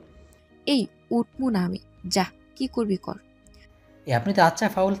দাঁড়িয়ে পড়ে। এই উঠবো না আমি, যা কি করবি কর। আপনি তো আচ্ছা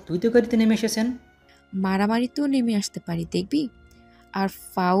ফাউল, তুই তো করিতে নেমে এসেছেন। মারামারিতেও নেমে আসতে পারি, দেখবি। আর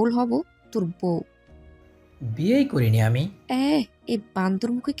ফাউল হব তোর বউ। বিয়েই করিনি আমি। এই বান্দর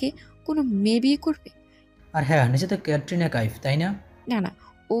মুখেকে কোনো মেয়ে বিয়ে করবে? আর হ্যাঁ, নিচে তো ক্যাটরিনা কাইফ, তাই না? না না,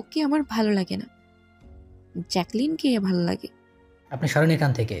 ওকে আমার ভালো লাগে না, জ্যাকলিনকে ভালো লাগে। আপনি সরেন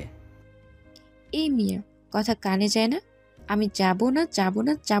এখান থেকে। এই মিয়া, কথা কানে যায় না? আমি যাব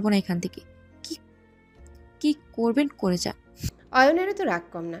না এখান থেকে। কি কি করবেন করে যা। অয়নেরও তো রাগ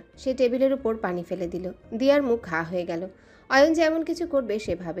কম না। সে টেবিলের উপর পানি ফেলে দিল। দিয়ার মুখ হা হয়ে গেল। অয়ন যে এমন কিছু করবে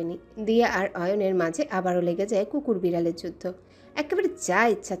সে ভাবেনি। দিয়া আর অয়নের মাঝে আবারও লেগে যায় কুকুর বিড়ালের যুদ্ধ। একেবারে যা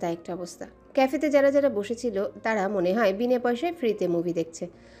ইচ্ছা তা একটা অবস্থা। ক্যাফেতে যারা যারা বসেছিল তারা মনে হয় বিনা পয়সায় ফ্রিতে মুভি দেখছে।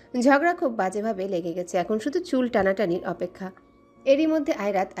 ঝগড়া খুব বাজেভাবে লেগে গেছে, এখন শুধু চুল টানাটানির অপেক্ষা। এরই মধ্যে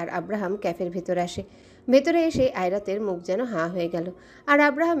আয়রাত আর আব্রাহাম ক্যাফের ভেতরে আসে। ভেতরে এসে আয়রাতের মুখ যেন হাঁ হয়ে গেল। আর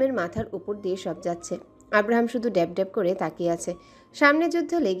আব্রাহামের মাথার উপর দিয়ে সব যাচ্ছে। আব্রাহাম শুধু ড্যাব ড্যাব করে তাকিয়ে আছে। সামনে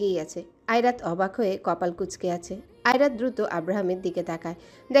যুদ্ধ লেগেই আছে। আয়রাত অবাক হয়ে কপাল কুঁচকে আছে। আয়রাত দ্রুত আব্রাহামের দিকে তাকায়।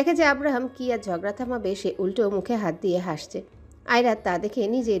 দেখে যে আব্রাহাম কি আর ঝগড়া থামাবে, সে উল্টো মুখে হাত দিয়ে হাসছে। আয়রাত তা দেখে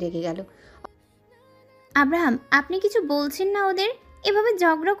নিজেই রেগে গেল। আব্রাহাম, আপনি কিছু বলছেন না ওদের? এভাবে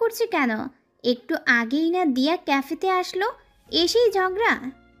ঝগড়া করছে কেন? একটু আগেই না দিয়া ক্যাফেতে আসলো, এসেই ঝগড়া।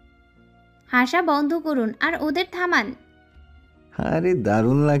 হাসা বন্ধ করুন আর ওদের থামান। আরে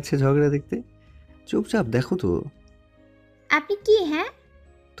দারুণ লাগছে ঝগড়া দেখতে, চুপচাপ দেখো তো। আপনি কি? হ্যাঁ,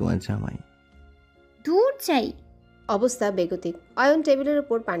 তোমার জামাই। দূর চাই। অবস্থা বেগতিক। অয়ন টেবিলের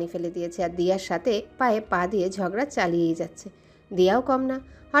উপর পানি ফেলে দিয়েছে আর দিয়ার সাথে পায়ে পা দিয়ে ঝগড়া চালিয়েই যাচ্ছে। দিয়াও কম না।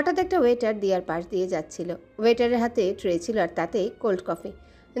 হঠাৎ একটা ওয়েটার দিয়ার পাশ দিয়ে যাচ্ছিল। ওয়েটারের হাতে ট্রে ছিল আর তাতে কোল্ড কফি।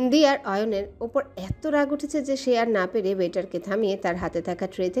 দিয়ার অয়নের ওপর এত রাগ উঠেছে যে সে আর না পেরে ওয়েটারকে থামিয়ে তার হাতে থাকা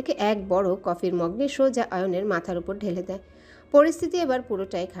ট্রে থেকে এক বড় কফির মগ নিয়ে সোজা অয়নের মাথার উপর ঢেলে দেয়। পরিস্থিতি এবার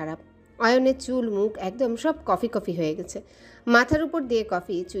পুরোটাই খারাপ। অয়নের চুল মুখ একদম সব কফি কফি হয়ে গেছে, মাথার উপর দিয়ে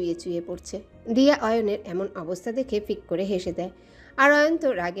কফি চুইয়ে চুইয়ে পড়ছে। দিয়া অয়নের এমন অবস্থা দেখে ফিক করে হেসে দেয়, আর অয়ন তো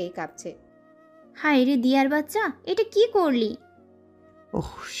রাগেই কাঁপছে। হায় রে দিয়ার বাচ্চা, এটা কি করলি?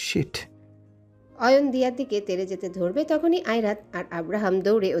 Oh shit. অয়ন দিয়ার দিকে তেড়ে যেতে ধরবে, তখনই আয়রাত আর আব্রাহাম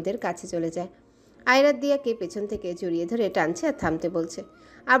দৌড়ে ওদের কাছে চলে যায়। আয়রাত দিয়াকে পেছন থেকে জড়িয়ে ধরে টানছে আর থামতে বলছে।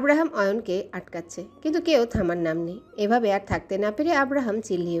 আব্রাহাম অয়নকে আটকাচ্ছে, কিন্তু কেউ থামার নাম নেই। এভাবে আর থাকতে না পেরে আব্রাহাম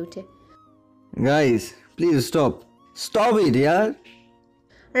চিল্লিয়ে ওঠে, guys please stop, stop it ইয়ার।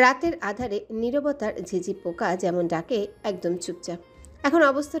 রাতের আধারে নীরবতার ঝিঝি পোকা যেমন ডাকে, একদম চুপচাপ। এখন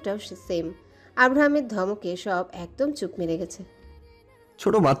অবস্থাটাও সেম। আব্রাহামের ধমকে সব একদম চুপ মেরে গেছে।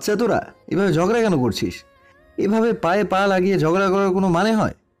 ছোট বাচ্চা তোরা, এভাবে ঝগড়া কেন করছিস? এভাবে পায়ে পা লাগিয়ে ঝগড়া করার কোনো মানে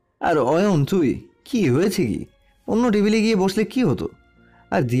হয়? আর অয়ন তুই, কি হয়েছে কি? অন্য টেবিলে গিয়ে বসলে কি হতো?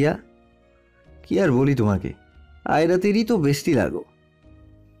 আর দিয়া, কি আর বলি তোমাকে, আয়রাতেরই তো বেস্টি লাগো।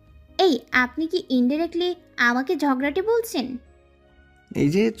 এই আপনি কি ইনডাইরেক্টলি আমাকে ঝগড়াটে বলছেন? এই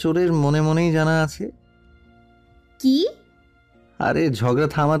যে চোরের মনে মনেই জানা আছে। কি? আরে ঝগড়া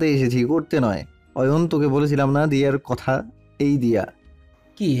থামাতে এসেছি, করতে নয়। অয়ন তোকে বলেছিলাম না দিয়ার কথা, এই দিয়া।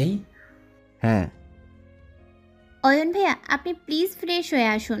 কি এই? হ্যাঁ। অয়ন ভাইয়া, আপনি প্লিজ ফ্রেশ হয়ে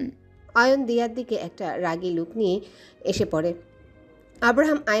আসুন। অয়ন দিয়ার দিকে একটা রাগী লুক নিয়ে এসে পড়ে।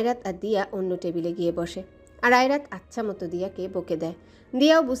 আব্রাহাম, আয়রাত আর দিয়া অন্য টেবিলে গিয়ে বসে, আর আয়রাত আচ্ছা মতো দিয়াকে বকে দেয়।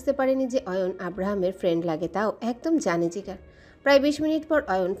 দিয়াও বুঝতে পারেনি যে অয়ন আব্রাহামের ফ্রেন্ড লাগে, তাও একদম জানে জিগার। প্রায় 20 মিনিট পর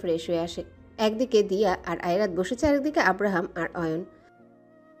অয়ন ফ্রেশ হয়ে আসে। একদিকে দিয়া আর আয়রাত বসেছে, আরেকদিকে আব্রাহাম আর অয়ন।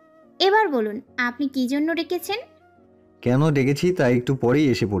 এবার বলুন, আপনি কি জন্য ডেকেছেন? কেন ডেকেছি তা একটু পরেই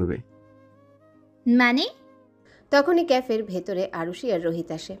এসে পড়বে। মানে? তখনই ক্যাফের ভেতরে আরুষি আর রোহিত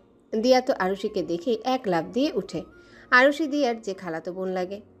আসে। দিয়া তো আরুষিকে দেখেই এক লাফ দিয়ে উঠে। আরুষি দিয়ার যে খালাতো বোন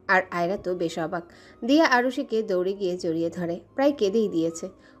লাগে, আর আয়রা তো বেশ অবাক। দিয়া আরুষিকে দৌড়ে গিয়ে জড়িয়ে ধরে, প্রায় কেঁদেই দিয়েছে।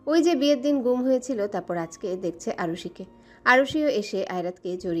 ওই যে বিয়ের দিন গুম হয়েছিল, তারপর আজকে দেখছে আরুষিকে। আরুষিও এসে আয়রাতকে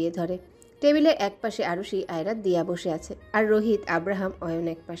জড়িয়ে ধরে। টেবিলের এক পাশে আরুষি, আয়রাত, দিয়া বসে আছে, আর রোহিত, আব্রাহাম, অয়ন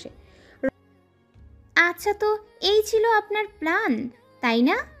এক পাশে। আচ্ছা, তো এই ছিল আপনার প্ল্যান, তাই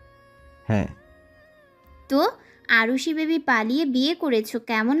না? হ্যাঁ। তো আরুষি বেবি পালিয়ে বিয়ে করেছো,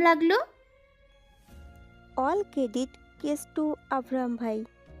 কেমন লাগলো? All credit case two Abraham ভাই।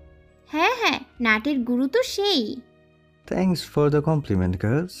 হ্যাঁ হ্যাঁ, নাটের গুরু তো সেই। Thanks for the compliment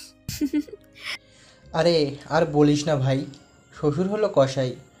girls. আরে আর বলিস না ভাই, শ্বশুর হলো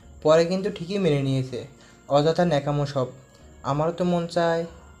কসাই, পরে কিন্তু ঠিকই মেনে নিয়েছে। অযথা ন্যাকামো সব। আমারও তো মন চায়।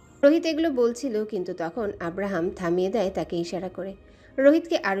 রোহিত এগুলো বলছিল, কিন্তু তখন আব্রাহাম থামিয়ে দেয় তাকে ইশারা করে।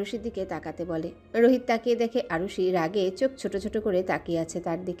 রোহিতকে আরুষির দিকে তাকাতে বলে। রোহিত তাকিয়ে দেখে আরুষি রাগে চোখ ছোট ছোট করে তাকিয়ে আছে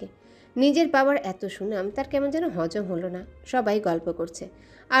তার দিকে। নিজের পাওয়ার এত সুনাম তার কেমন যেন হজম হলো না। সবাই গল্প করছে।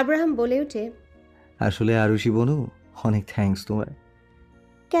 আব্রাহাম বলে ওঠে, আসলে আরুষি বনু, অনেক থ্যাঙ্কস তোমার।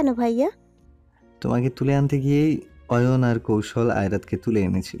 কেন ভাইয়া? তোমাকে তুলে আনতে গিয়েই অয়ন আর কৌশল আয়রাতকে তুলে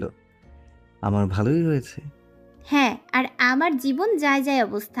এনেছিল। আমার ভালোই হয়েছে। হ্যাঁ, আর আমার জীবন যায় যায়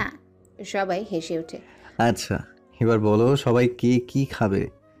অবস্থা। সবাই হেসে ওঠে। আচ্ছা, এবার বলো সবাই কে কি খাবে?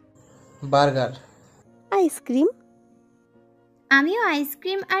 বার্গার। আইসক্রিম। আমিও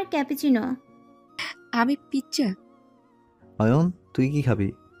আইসক্রিম আর ক্যাপুচিনো। আমি পিৎজা। অয়ন তুই কি খাবি?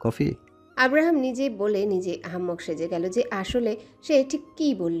 কফি? আব্রাহাম নিজে বলে নিজে আহাম্মক সেজে গেল যে আসলে সে ঠিক কী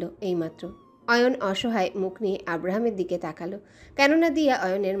বলল এইমাত্র। অয়ন অসহায় মুখ নিয়ে আব্রাহামের দিকে তাকালো, কেননা দিয়া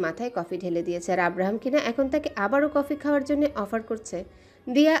অয়নের মাথায় কফি ঢেলে দিয়েছে, আর আব্রাহাম কিনা এখন তাকে আবারও কফি খাওয়ার জন্য অফার করছে।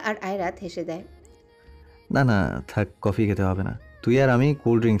 দিয়া আর আয়রাত হেসে দেয়। না না থাক, কফি খেতে হবে না, তুই আর আমি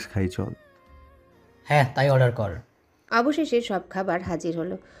কোল্ড ড্রিঙ্কস খাই, চল। হ্যাঁ, তাই অর্ডার কর। অবশেষে সব খাবার হাজির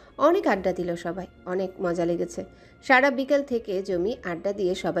হলো। অনেক আড্ডা দিল সবাই, অনেক মজা লেগেছে। সারা বিকেল থেকে জমি আড্ডা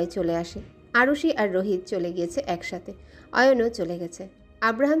দিয়ে সবাই চলে আসে। আরুষি আর রোহিত চলে গিয়েছে একসাথে, অয়নও চলে গেছে।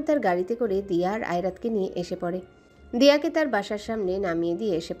 আব্রাহাম তার গাড়িতে করে দিয়া আর আয়রাতকে নিয়ে এসে পড়ে। দিয়াকে তার বাসার সামনে নামিয়ে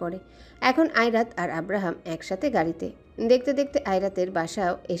দিয়ে এসে পড়ে। এখন আয়রাত আর আব্রাহাম একসাথে গাড়িতে। দেখতে দেখতে আয়রাতের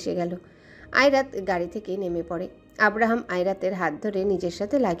বাসাও এসে গেল। আয়রাত গাড়ি থেকে নেমে পড়ে। আব্রাহাম আয়রাতের হাত ধরে নিজের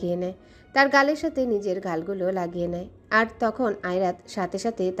সাথে লাগিয়ে নেয়, তার গালের সাথে নিজের গালগুলো লাগিয়ে নেয়, আর তখন আয়রাত সাথে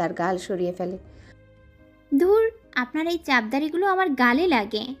সাথে তার গাল সরিয়ে ফেলে। ধুর, আপনার এই চাপদারিগুলো আমার গালে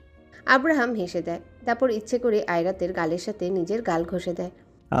লাগে। আব্রাহাম হেসে দেয়, তারপর ইচ্ছে করে আয়রাতের গালের সাথে নিজের গাল ঘষে দেয়।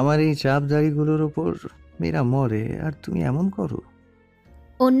 আমার এই চাপ দাড়িগুলোর ওপর মেয়েরা মরে, আর তুমি এমন করো।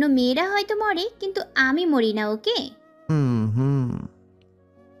 অন্য মেয়েরা হয়তো মরে, কিন্তু আমি মরি না, ওকে? হুম।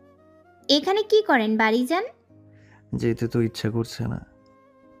 এখানে কি করেন? বাড়ি যান। যেতে তো ইচ্ছা করছে না।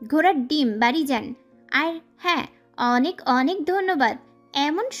 ঘোড়ার ডিম, বাড়ি যান। আর হ্যাঁ, অনেক অনেক ধন্যবাদ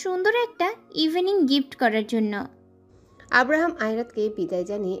এমন সুন্দর একটা ইভিনিং গিফট করার জন্য। আব্রাহাম আয়রাতকে বিদায়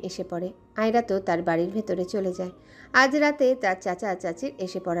জানিয়ে এসে পড়ে। আয়রাতও তার বাড়ির ভেতরে চলে যায়। আজ রাতে তার চাচা চাচির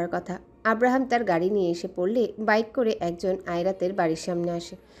এসে পড়ার কথা। আব্রাহাম তার গাড়ি নিয়ে এসে পড়লে বাইক করে একজন আয়রাতের বাড়ির সামনে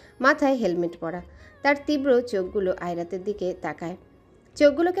আসে। মাথায় হেলমেট পরা, তার তীব্র চোখগুলো আয়রাতের দিকে তাকায়।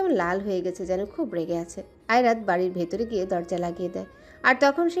 চোখগুলো কেমন লাল হয়ে গেছে, যেন খুব রেগে আছে। আয়রাত বাড়ির ভেতরে গিয়ে দরজা লাগিয়ে দেয়, আর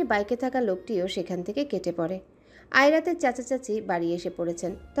তখন সেই বাইকে থাকা লোকটিও সেখান থেকে কেটে পড়ে। আয়রাতের চাচা চাচি বাড়ি এসে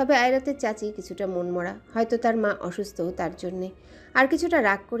পড়েছেন, তবে আয়রাতের চাচি কিছুটা মনমরা, হয়তো তার মা অসুস্থ তার জন্যে, আর কিছুটা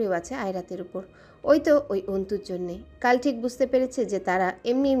রাগ করেও আছে আয়রাতের উপর। ওই অন্তুর জন্যে। কাল ঠিক বুঝতে পেরেছে যে তারা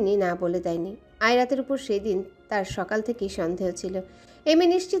এমনি এমনি না বলে দেয়নি। আয়রাতের উপর সেই দিন তার সকাল থেকেই সন্দেহ ছিল। এমনি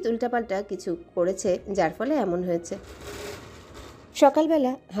নিশ্চিত উল্টাপাল্টা কিছু করেছে, যার ফলে এমন হয়েছে।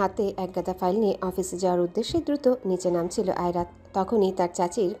 সকালবেলা হাতে একগাদা ফাইল নিয়ে অফিসে যাওয়ার উদ্দেশ্যে দ্রুত নিচে নামছিল আয়রাত। তখনই তার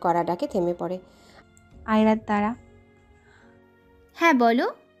চাচির কড়া ডাকে থেমে পড়ে। আয়রাত দ্বারা হ্যাঁ বলো।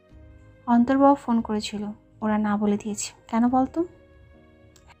 অন্তর্বাবু ফোন করেছিল, ওরা না বলে দিয়েছে। কেন বলতো?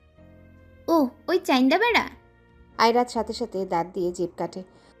 ও ওই চাইন্দা বেড়া? আয়রাত সাথে সাথে দাঁত দিয়ে জিভ কাটে।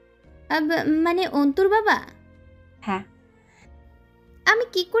 মানে অন্তুর বাবা? হ্যাঁ। আমি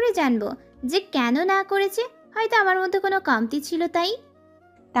কি করে জানবো যে কেন না করেছে? হয়তো আমার মধ্যে কোনো কমতি ছিল তাই।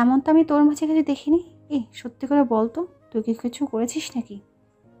 তেমন তো আমি তোর মাঝে কাছে দেখিনি। এই সত্যি করে বলতো, তুই কি কিছু করেছিস নাকি?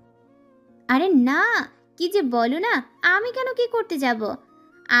 আরে না, কি যে বলো না, আমি কেন কি করতে যাব?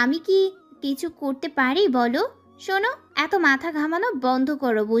 আমি কি কিছু করতে পারি বলো? শোনো, এত মাথা ঘামানো বন্ধ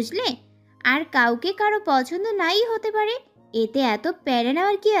করো বুঝলে? আর কাউকে কারো পছন্দ নাই হতে পারে, এতে এত প্যারা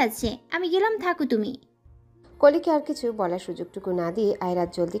নেওয়ার কি আছে? আমি গেলাম, থাকো তুমি। কলিকে আর কিছু বলার সুযোগটুকু না দিয়ে আয়রাত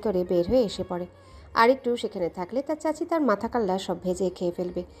জলদি করে বের হয়ে এসে পড়ে। আর একটু সেখানে থাকলে তার চাচি তার মাথা কাল্লা সব ভেজে খেয়ে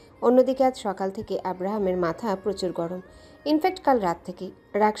ফেলবে। অন্যদিকে আজ সকাল থেকে আব্রাহামের মাথা প্রচুর গরম। ইনফ্যাক্ট কাল রাত থেকেই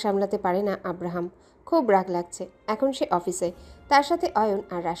রাগ সামলাতে পারে না আব্রাহাম। খুব রাগ লাগছে। এখন সে অফিসে, তার সাথে অয়ন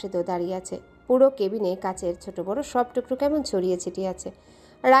আর রাশেদও দাঁড়িয়ে আছে। পুরো কেবিনে কাচের ছোট বড় সব টুকরো কেমন ছড়িয়ে ছিটিয়ে আছে।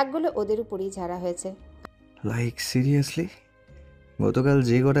 রাগগুলো ওদের উপরই ঝাড়া হয়েছে। Like seriously? গতকাল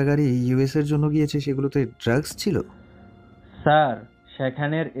যে কটা গাড়ি ইউএস এর জন্য গিয়েছে সেগুলোতে ড্রাগস ছিল? স্যার,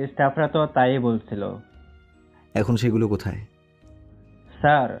 সেখানের স্টাফরা তো তাই বলছিল। এখন সেগুলো কোথায়?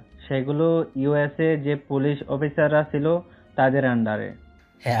 স্যার, সেগুলো ইউএসএ যে পুলিশ অফিসাররা ছিল তাদের আন্ডারে।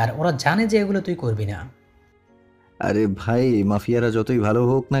 হ্যাঁ, আর ওরা জানে যে এগুলো তুই করবি না। আরে ভাই, মাফিয়ারা যতই ভালো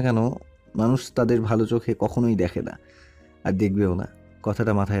হোক না কেন, মানুষ তাদের ভালো চোখে কখনোই দেখে না, আর দেখবেও না।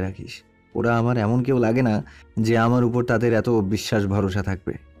 কথাটা মাথায় রাখিস। ওরা আমার এমন কেউ লাগে না যে আমার উপর তাদের এত বিশ্বাস ভরসা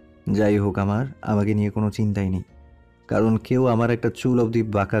থাকবে। যাই হোক, আমাকে নিয়ে কোনো চিন্তাই নেই, কারণ কেউ আমার একটা চুল অবধি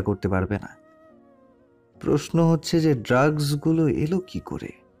বাঁকা করতে পারবে না। প্রশ্ন হচ্ছে যে ড্রাগসগুলো এলো কি করে?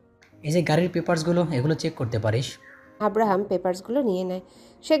 এই যে গাড়ির পেপারসগুলো, এগুলো চেক করতে পারিস। আব্রাহাম পেপারসগুলো নিয়ে নেয়।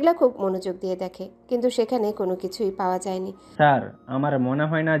 সেগুলো খুব মনোযোগ দিয়ে দেখে, কিন্তু সেখানে কোনো কিছুই পাওয়া যায়নি। স্যার, আমার মনে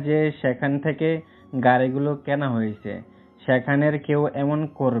হয় না যে সেখান থেকে গাড়িগুলো কেনা হয়েছে। সেখানের কেউ এমন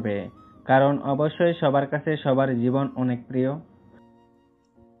করবে, কারণ অবশ্যই সবার কাছে সবার জীবন অনেক প্রিয়।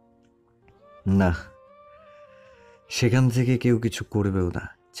 না, সেখান থেকে কেউ কিছু করবেও না,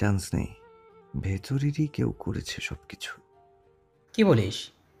 চান্স নেই। ভেতরেরই কেউ করেছে সবকিছু। কি বলিস?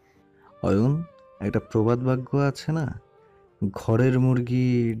 অয়ন, একটা প্রবাদ বাক্য আছে না, ঘরের মুরগি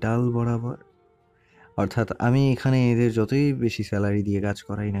ডাল বরাবর। অর্থাৎ আমি এখানে এদের যতই বেশি স্যালারি দিয়ে কাজ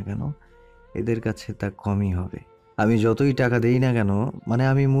করাই না কেন, এদের কাছে তা কমই হবে। আমি যতই টাকা দেই না কেন, মানে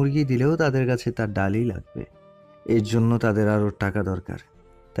আমি মুরগি দিলেও তাদের কাছে তার ডালই লাগবে। এর জন্য তাদের আরও টাকা দরকার,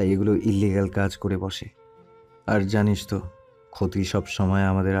 তাই এগুলো ইলিগ্যাল কাজ করে বসে। আর জানিস তো, ক্ষতি সব সময়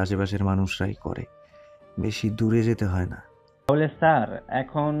আমাদের আশেপাশের মানুষরাই করে, বেশি দূরে যেতে হয় না। তাহলে স্যার,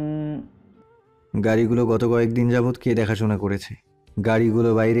 এখন গাড়িগুলো গত কয়েকদিন যাবৎ কে দেখাশোনা করেছে, গাড়িগুলো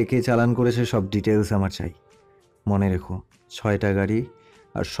বাইরে কে চালান করেছে, সব ডিটেলস আমার চাই। মনে রেখো, 6টা গাড়ি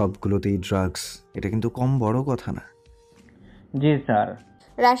আর সবগুলোতেই ড্রাগস। এটা কিন্তু কম বড় কথা না। জি স্যার।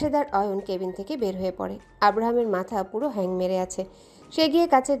 রাশেদ আর অয়ন কেবিন থেকে বের হয়ে পড়ে। আব্রাহামের মাথা পুরো হ্যাং মেরে আছে। সে গিয়ে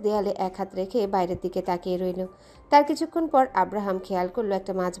কাচের দেয়ালে এক হাত রেখে বাইরের দিকে তাকিয়ে রইল। তার কিছুক্ষণ পর আব্রাহাম খেয়াল করলো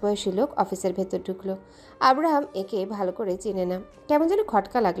একটা মাঝবয়সী লোক অফিসের ভেতর ঢুকলো। আব্রাহাম একে ভালো করে চিনে না, কেমন যেন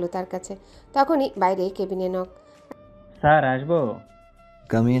খটকা লাগলো তার কাছে। তখনই বাইরে কেবিনে নক। স্যার, আসবো?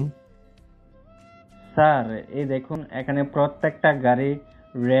 Come in. স্যার, এই দেখুন, এখানে প্রত্যেকটা গাড়ি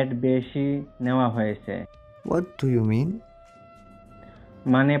রেট বেশি নেওয়া হয়েছে। What do you mean?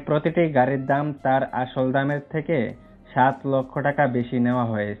 মানে প্রতিটি গাড়ির দাম তার আসল দামের থেকে 7 লক্ষ টাকা বেশি নেওয়া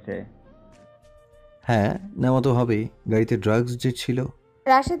হয়েছে। হ্যাঁ, নেওয়া তো হবেই, গাড়িতে ড্রাগস যে ছিল।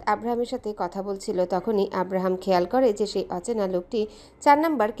 রাশেদ আব্রাহামের সাথে কথা বলছিল, তখনই আব্রাহাম খেয়াল করে যে সেই অচেনা লোকটি 4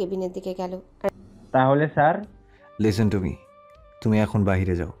 নাম্বার কেবিনের দিকে গেল। তাহলে স্যার? লিসেন টু মি, তুমি এখন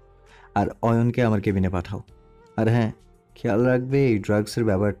বাইরে যাও আর অয়নকে আমার কেবিনে পাঠাও। আর হ্যাঁ, খেয়াল রাখবে এই ড্রাগসের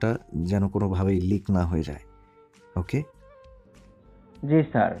ব্যাপারটা যেন কোনোভাবেই লিক না হয়ে যায়, ওকে? জি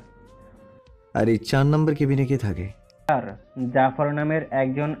স্যার। আর এই 4 নম্বর কেবিনে কে থাকে? আর জাফর নামের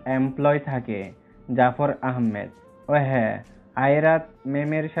একজন এমপ্লয় থাকে, জাফর আহমেদ। ও হ্যাঁ, আয়রাত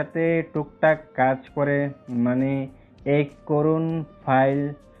ম্যামের সাথে টুকটাক কাজ করে, মানে এই করুন ফাইল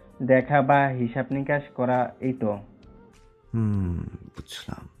দেখা বা হিসাব নিকাশ করা, এই তো।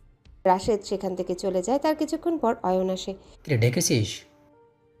 বুঝলাম। রাশেদ সেখান থেকে চলে যায়। তার কিছুক্ষণ পর অয়ন আসে। কিরে ডেকেছিস?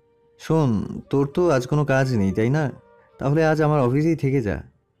 শোন, তোর তো আজ কোনো কাজ নেই তাই না? তাহলে আজ আমার অফিসেই থেকে যা।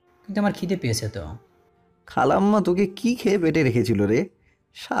 কিন্তু আমার খিদে পেয়েছে তো। খালাম্মা তোকে কি খেয়ে পেটে রেখেছিল রে?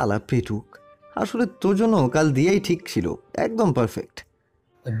 শালা পেটুক। আসলে তোর জন্য কাল দিয়েই ঠিক ছিল, একদম পারফেক্ট।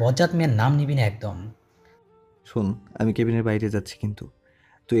 ওই বজ্জাত মেয়ের নাম নিবি না একদম। শোন, আমি কেবিনের বাইরে যাচ্ছি, কিন্তু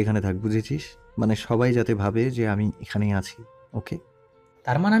তুই এখানে থাক, বুঝেছিস? মানে সবাই যাতে ভাবে যে আমি এখানেই আছি, ওকে?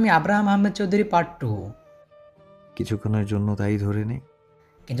 তার মানে আমি আব্রাহাম আহমেদ চৌধুরী পার্ট 2। কিছুক্ষণের জন্য তাই ধরে নে।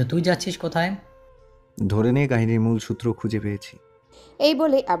 কিন্তু তুই যাচ্ছিস কোথায়? ধরে নে কাহিনীর মূল সূত্র খুঁজে পেয়েছি। এই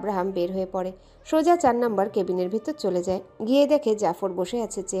বলে আব্রাহাম বের হয়ে পড়ে। সোজা 4 নম্বর কেবিনের ভিতর চলে যায়। গিয়ে দেখে জাফর বসে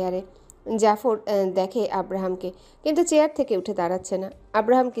আছে চেয়ারে। জাফর দেখে আব্রাহামকে, কিন্তু চেয়ার থেকে উঠে দাঁড়াচ্ছে না।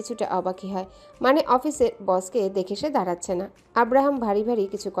 আব্রাহাম কিছুটা অবাকই হয়, মানে অফিসের বসকে দেখে সে দাঁড়াচ্ছে না। আব্রাহাম ভারী ভারী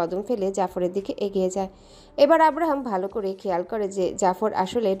কিছু কদম ফেলে জাফরের দিকে এগিয়ে যায়। এবার আব্রাহাম ভালো করে খেয়াল করে যে জাফর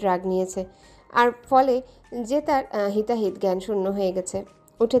আসলে ড্রাগ নিয়েছে, আর ফলে যে তার হিতাহিত জ্ঞান শূন্য হয়ে গেছে।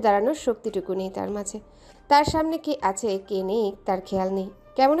 উঠে দাঁড়ানোর শক্তিটুকু নেই তার মাঝে। তার সামনে কে আছে কে নেই তার খেয়াল নেই।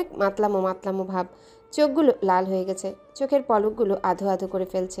 কেমন এক মাতলামো মাতলামো ভাব। চোখগুলো লাল হয়ে গেছে, চোখের পলকগুলো আধো আধো করে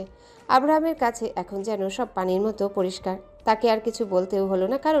ফেলছে। আব্রাহামের কাছে এখন যেন সব পানির মতো পরিষ্কার। তাকে আর কিছু বলতেও হলো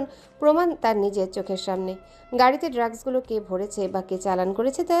না, কারণ প্রমাণ তার নিজের চোখের সামনে। গাড়িতে ড্রাগসগুলো কে ভরেছে বা কে চালান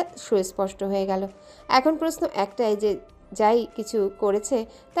করেছে তা সুস্পষ্ট হয়ে গেল। এখন প্রশ্ন একটাই, যে যাই কিছু করেছে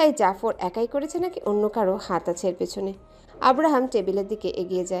তাই জাফর একাই করেছে নাকি অন্য কারো হাত আছে এর পেছনে। আব্রাহাম টেবিলের দিকে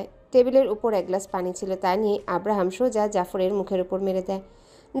এগিয়ে যায়। টেবিলের উপর এক গ্লাস পানি ছিল, তা নিয়ে আব্রাহাম সোজা জাফরের মুখের উপর মেরে দেয়।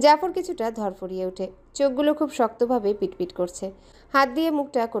 জাফর কিছুটা ধরফরিয়ে ওঠে, চোখগুলো খুব শক্তভাবে পিটপিট করছে। হাত দিয়ে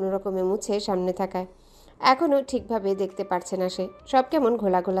মুখটা কোনো রকমে মুছে সামনে থাকায় এখনও ঠিকভাবে দেখতে পারছে না সে, সব কেমন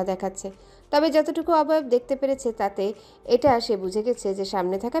ঘোলা ঘোলা দেখাচ্ছে। তবে যতটুকু অবয়ব দেখতে পেরেছে তাতে এটা সে বুঝে গেছে যে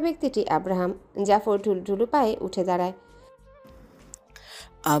সামনে থাকা ব্যক্তিটি আব্রাহাম। জাফর ঢুলঢুলু পায়ে উঠে দাঁড়ায়।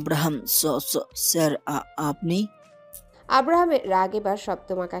 আব্রাহাম স্যার, আপনি? আব্রাহামের রাগ এবার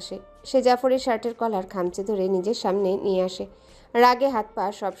সপ্তম আকাশে। সে জাফরের শার্টের কলার খামচে ধরে নিজের সামনে নিয়ে আসে। রাগে হাত পা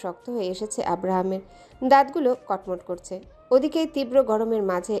সব শক্ত হয়ে এসেছে আব্রাহামের, দাঁতগুলো কটমট করছে। ওদিকে তীব্র গরমের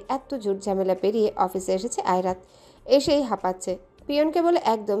মাঝে এত ঝুট ঝামেলা পেরিয়ে অফিসে এসেছে আয়রাত। এসেই হাঁপাচ্ছে। পিয়নকে বলে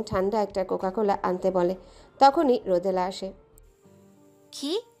একদম ঠান্ডা একটা কোকাকোলা আনতে বলে। তখনই রোদেলা আসে।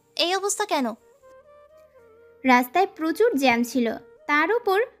 কি এই অবস্থা কেন? রাস্তায় প্রচুর জ্যাম ছিল, তার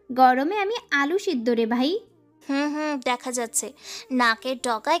উপর গরমে আমি আলু সিদ্ধ রে ভাই। দেখা যাচ্ছে নাকের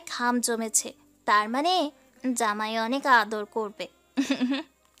ডগায় ঘাম জমেছে, তার মানে জামাই অনেক আদর করবে।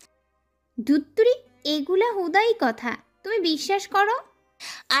 ধুত্তুরি, এগুলা হুদাই কথা, তুমি বিশ্বাস করো?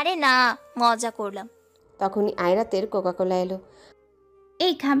 আরে না, মজা করলাম। তখনই আয়রাতের কোকাকোলা এলো।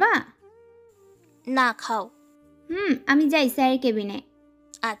 এই খাবা? না, খাও। আমি যাই স্যারের কেবিনে।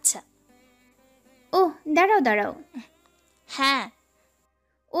 আচ্ছা। ওহ, দাঁড়াও দাঁড়াও। হ্যাঁ।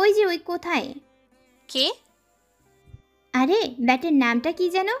 ওই যে ওই কোথায়? কে? আরে ব্যাটের নামটা কি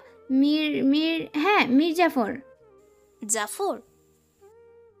যেন? মির্জাফর। জাফর?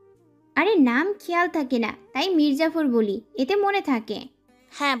 আরে নাম খেয়াল থাকে না, তাই মির্জাফর বলি, এতে মনে থাকে।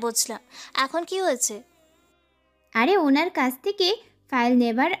 হ্যাঁ বুঝলাম, এখন কি হয়েছে? আরে ওনার কাছ থেকে ফাইল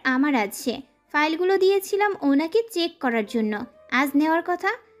নেবার আমার আছে। ফাইলগুলো দিয়েছিলাম ওনাকে চেক করার জন্য, আজ নেওয়ার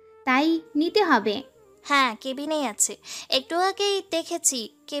কথা, তাই নিতে হবে। হ্যাঁ, কেবিনেই আছে, একটু আগেই দেখেছি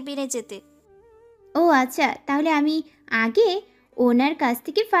কেবিনে যেতে। ও আচ্ছা, তাহলে আমি আগে ওনার কাছ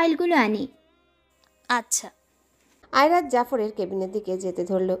থেকে ফাইলগুলো আনি। আচ্ছা। আয়রাত জাফরের কেবিনের দিকে যেতে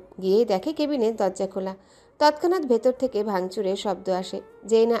ধরল। গিয়েই দেখে কেবিনের দরজা খোলা। তৎক্ষণাৎ ভেতর থেকে ভাঙচুরের শব্দ আসে।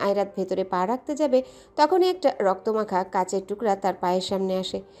 যেই না আয়রাত ভেতরে পা রাখতে যাবে, তখনই একটা রক্তমাখা কাচের টুকরা তার পায়ের সামনে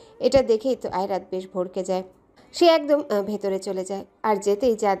আসে। এটা দেখেই তো আয়রাত বেশ ভড়কে যায়। সে একদম ভেতরে চলে যায়, আর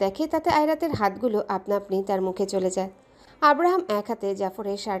যেতেই যা দেখে তাতে আয়রাতের হাতগুলো আপনা আপনি তার মুখে চলে যায়। আব্রাহাম এক হাতে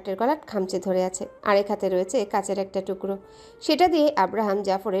জাফরের শার্টের গলা খামচে ধরে আছে, আরেক হাতে রয়েছে কাচের একটা টুকরো। সেটা দিয়ে আব্রাহাম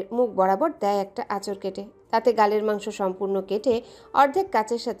জাফরের মুখ বরাবর দেয় একটা আঁচড় কেটে। তাতে গালের মাংস সম্পূর্ণ কেটে অর্ধেক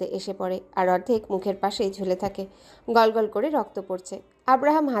কাচের সাথে এসে পড়ে, আর অর্ধেক মুখের পাশেই ঝুলে থাকে। গলগল করে রক্ত পড়ছে।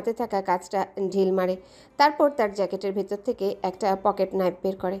 আব্রাহাম হাতে থাকা কাচটা ঢিল মারে, তারপর তার জ্যাকেটের ভেতর থেকে একটা পকেট নাইফ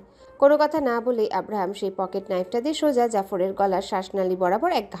বের করে। কোনো কথা না বলেই আব্রাহাম সেই পকেট নাইফটা দিয়ে সোজা জাফরের গলার শ্বাসনালী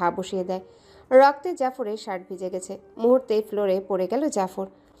বরাবর এক ঘা বসিয়ে দেয়। রক্তে জাফরের শার্ট ভিজে গেছে। মুহূর্তেই ফ্লোরে পড়ে গেল জাফর।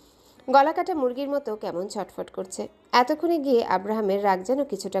 গলা কাটা মুরগির মতো কেমন ছটফট করছে। এতক্ষণে গিয়ে আব্রাহামের রাগ যেন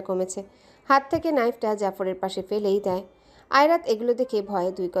কিছুটা কমেছে। হাত থেকে নাইফটা জাফরের পাশে ফেলেই দেয়। আয়রাত এগুলো দেখে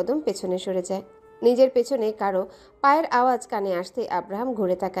ভয়ে 2 কদম পেছনে সরে যায়। নিজের পেছনে কারো পায়ের আওয়াজ কানে আসতে আব্রাহাম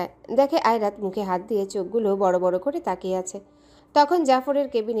ঘুরে তাকায়, দেখে আয়রাত মুখে হাত দিয়ে চোখগুলো বড় বড় করে তাকিয়ে আছে। তখন জাফরের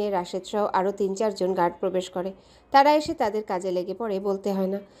কেবিনে রাশেদ সহ আরও 3-4 জন গার্ড প্রবেশ করে। তারা এসে তাদের কাজে লেগে পড়ে বলতে হয়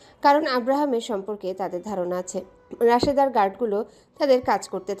না, কারণ আব্রাহামের সম্পর্কে তাদের ধারণা আছে। রাশেদ আর গার্ডগুলো তাদের কাজ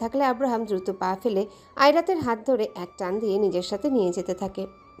করতে থাকলে আব্রাহাম দ্রুত পা ফেলে আয়রাতের হাত ধরে এক টান দিয়ে নিজের সাথে নিয়ে যেতে থাকে।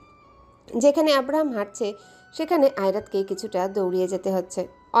 যেখানে আব্রাহাম হাঁটছে সেখানে আয়রাতকে কিছুটা দৌড়িয়ে যেতে হচ্ছে।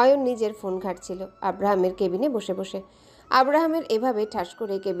 অয়ন নিজের ফোন ঘাঁটছিল আব্রাহামের কেবিনে বসে বসে। আব্রাহামের এভাবে ঠাস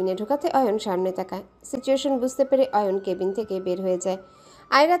করে কেবিনে ঢোকাতে অয়ন সামনে তাকায়। সিচুয়েশন বুঝতে পেরে অয়ন কেবিন থেকে বের হয়ে যায়।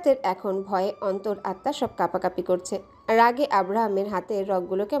 আয়রাতের এখন ভয়ে অন্তর আত্মা সব কাঁপাকাঁপি করছে। রাগে আব্রাহামের হাতের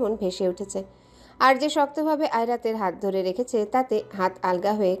রগগুলো কেমন ভেসে উঠেছে। আর যে শক্তভাবে আয়রাতের হাত ধরে রেখেছে তাতে হাত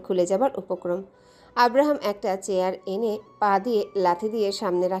আলগা হয়ে খুলে যাবার উপক্রম। আব্রাহাম একটা চেয়ার এনে পা দিয়ে লাথি দিয়ে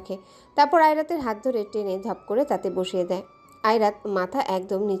সামনে রাখে, তারপর আয়রাতের হাত ধরে টেনে ধপ করে তাতে বসিয়ে দেয়। আয়রাত মাথা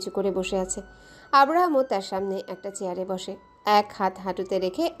একদম নিচু করে বসে আছে। আব্রাহামও তার সামনে একটা চেয়ারে বসে, এক হাত হাঁটুতে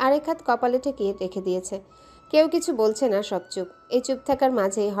রেখে আরেক হাত কপালে ঠেকিয়ে রেখে দিয়েছে। কেউ কিছু বলছে না, সব চুপ। এই চুপ থাকার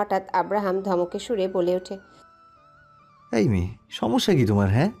মাঝে হঠাৎ আব্রাহাম ধমকে সুরে বলে ওঠে, এই মেয়ে, সমস্যা কি তোমার?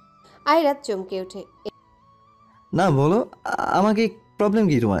 হ্যাঁ, আয়রাত চমকে ওঠে। না বলো, আমাকে প্রবলেম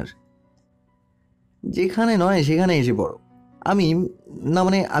কি তোমার? যেখানে নয় সেখানে এসে পড়ো। আমি না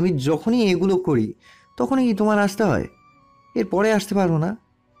মানে আমি যখনই এগুলো করি তখনই কি তোমার আসতে হয়? এরপরে আসতে পারবো না?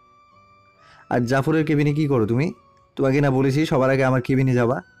 আর জাফরের কেবিনে কি করো তুমি? তোমাকে না বলেছি সবার আগে আমার কেবিনে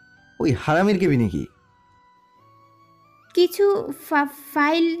যাবা? ওই হারামির কেবিনে কি? কিছু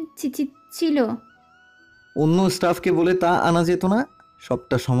ফাইল ছিল। অন্য স্টাফকে বলে তা আনা যেত না?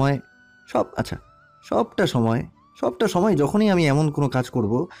 সবটা সময় যখনই আমি এমন কোনো কাজ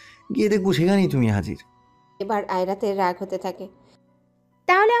করব, গিয়ে দেখবো সেখানেই তুমি হাজির। এবার আয়রাতের রাগ হতে থাকে।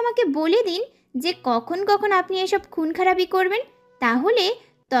 তাহলে আমাকে বলে দিন যে কখন কখন আপনি এসব খুন খারাপি করবেন, তাহলে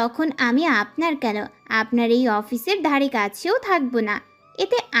তখন আমি আপনার কেন আপনার এই অফিসের ধারে কাছেও থাকবো না।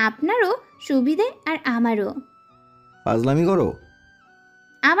 এতে আপনারও সুবিধে আর আমারও। পাজলামি করো?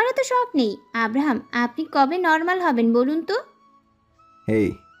 আমারও তো শখ নেই। আব্রাহাম, আপনি কবে নর্মাল হবেন বলুন তো? হেই,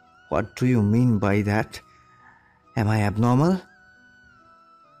 what do you mean by that? Am I abnormal?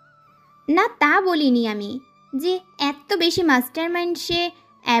 না, তা বলিনি আমি। যে এত বেশি মাস্টারমাইন্ড সে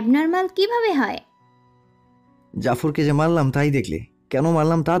অ্যাবনর্মাল কিভাবে হয়? জাফরকে যে মারলাম তাই দেখলে, কেন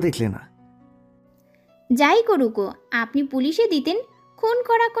মারলাম তা দেখলে না? যাই করুকো, আপনি পুলিশে দিতেন। খুন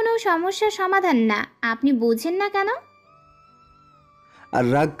করা কোনো সমস্যার সমাধান না। আপনি বোঝেন না কেন? আর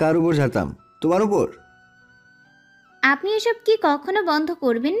রাগ কার উপর ঝাড়তাম? তোমার উপর? আপনি এসব কি কখনো বন্ধ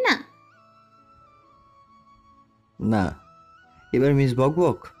করবেন না? না, এবার মিস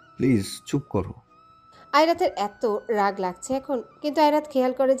বকবক প্লিজ চুপ করো। আয়রাতের এত রাগ লাগছে এখন, কিন্তু আয়রাত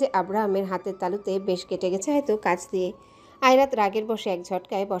খেয়াল করে যে আব্রাহামের হাতের তালুতে বেশ কেটে গেছে, হয়তো কাজ দিয়ে। আয়রাত রাগের বসে এক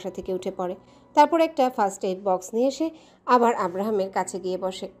ঝটকায় বসা থেকে উঠে পড়ে। তারপর একটা ফার্স্ট এইড বক্স নিয়ে এসে আবার আব্রাহামের কাছে গিয়ে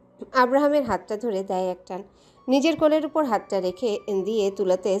বসে। আব্রাহামের হাতটা ধরে দেয় এক টান। নিজের কোলের উপর হাতটা রেখে দিয়ে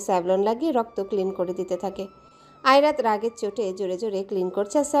তুলাতে স্যাভলন লাগিয়ে রক্ত ক্লিন করে দিতে থাকে। আয়রাত রাগের চোটে জোরে জোরে ক্লিন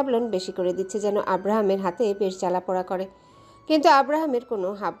করছে আর স্যাভলন বেশি করে দিচ্ছে, যেন আব্রাহামের হাতে বেশ জ্বালাপোড়া করে। কিন্তু আব্রাহামের কোনো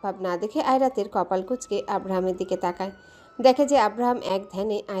হাবভাব না দেখে আয়রাতের কপাল কুঁচকে আব্রাহামের দিকে তাকায়। দেখে যে আব্রাহাম এক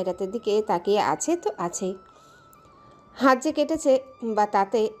ধ্যানে আয়রাতের দিকে তাকিয়ে আছে তো আছেই। হাত যে কেটেছে বা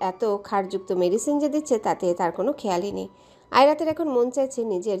তাতে এত ক্ষারযুক্ত মেডিসিন যে দিচ্ছে তাতে তার কোনো খেয়ালই নেই। আয়রাতের এখন মন চাইছে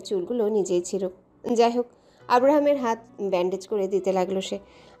নিজের চুলগুলো নিজেই ছিঁড়ুক। যাই হোক, আব্রাহামের হাত ব্যান্ডেজ করে দিতে লাগলো সে।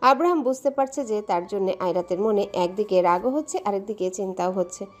 আব্রাহাম বুঝতে পারছে যে তার জন্য আয়রাতের মনে একদিকে রাগও হচ্ছে, আরেকদিকে চিন্তাও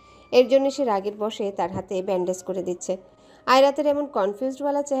হচ্ছে। এর জন্য সে রাগের বশে তার হাতে ব্যান্ডেজ করে দিচ্ছে। আয়রাতের এমন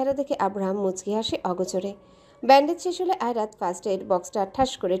কনফিউজডওয়ালা চেহারা দেখে আব্রাহাম মুচকি হাসে অগোচরে। ব্যান্ডেজ শেষ হলে আয়রাত ফার্স্ট এইড বক্সটা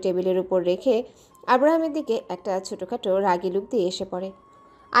ঠাস করে টেবিলের উপর রেখে আব্রাহামের দিকে একটা ছোটোখাটো রাগি লুক দিয়ে এসে পড়ে।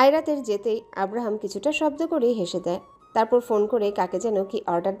 আয়রাতের যেতেই আব্রাহাম কিছুটা শব্দ করে হেসে দেয়। তারপর ফোন করে কাকে যেন কি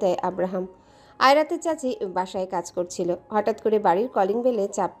অর্ডার দেয় আব্রাহাম। আয়রাতের চাচি বাসায় কাজ করছিল। হঠাৎ করে বাড়ির কলিং বেলে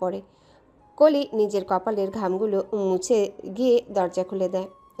চাপ পড়ে। কলি নিজের কপালের ঘামগুলো মুছে গিয়ে দরজা খুলে দেয়।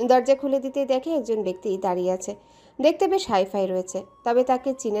 দরজা খুলে দিতেই দেখে একজন ব্যক্তি দাঁড়িয়ে আছে। দেখতে বেশ হাইফাই রয়েছে, তবে তাকে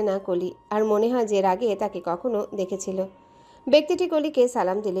চিনে না কলি, আর মনে হয় যে এর আগে তাকে কখনো দেখেছিল। ব্যক্তিটি কলিকে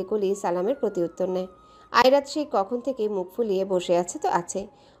সালাম দিলে কলি সালামের প্রতি উত্তর নেয়। আয়রাত সেই কখন থেকে মুখ ফুলিয়ে বসে আছে তো আছে,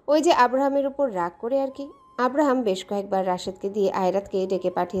 ওই যে আব্রাহামের উপর রাগ করে আর কি। আব্রাহাম বেশ কয়েকবার রাশেদকে দিয়ে আয়রাতকে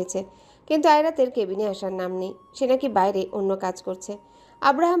ডেকে পাঠিয়েছে, কিন্তু আয়রাতের কেবিনে আসার নাম নেই। সে নাকি বাইরে অন্য কাজ করছে।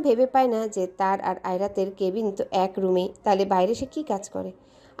 আব্রাহাম ভেবে পায় না যে তার আর আয়রাতের কেবিন তো এক রুমেই, তাহলে বাইরে সে কী কাজ করে।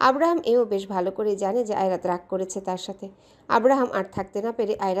 আব্রাহাম এও বেশ ভালো করে জানে যে আয়রাত রাগ করেছে তার সাথে। আব্রাহাম আর থাকতে না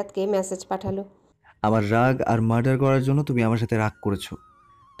পেরে আয়রাতকে মেসেজ পাঠালো। আমার রাগ আর মার্ডার করার জন্য তুমি আমার সাথে রাগ করেছো।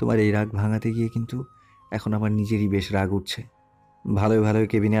 তোমার এই রাগ ভাঙাতে গিয়ে কিন্তু এখন আমার নিজেরই বেশ রাগ উঠছে। ভালোই ভালোই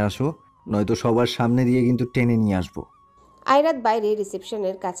কেবিনে আসো, নয়তো সবার সামনে দিয়ে কিন্তু টেনে নিয়ে আসবো। আয়রাত বাইরে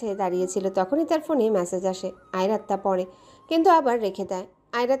রিসেপশনের কাছে দাঁড়িয়েছিল, তখনই তার ফোনে মেসেজ আসে। আয়রাত তা পড়ে, কিন্তু আবার রেখে দেয়।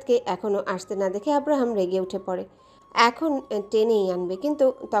 আয়রাতকে এখনও আসতে না দেখে আব্রাহাম রেগে উঠে পড়ে। এখন টেনেই আনবে, কিন্তু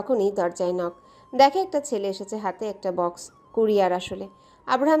তখনই দরজায় নক। দেখে একটা ছেলে এসেছে, হাতে একটা বক্স, কুরিয়ার আসলে।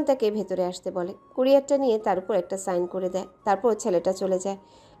 আব্রাহাম তাকে ভেতরে আসতে বলে, কুরিয়ারটা নিয়ে তার উপর একটা সাইন করে দেয়, তারপর ছেলেটা চলে যায়।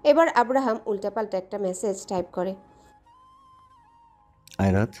 এবার আব্রাহাম উল্টাপাল্টা একটা মেসেজ টাইপ করে।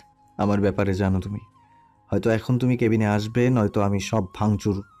 আয়রাত, আমার ব্যাপারে জানো তুমি। হয়তো এখন তুমি কেবিনে আসবে, নয়তো আমি সব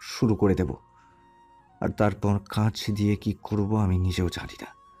ভাঙচুর শুরু করে দেব। আর তারপর কাঁচ দিয়ে কি করব আমি নিজেও জানি না।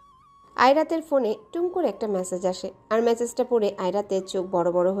 আয়রাতের ফোনে টুম করে একটা মেসেজ আসে, আর মেসেজটা পড়ে আয়রাতের চোখ বড়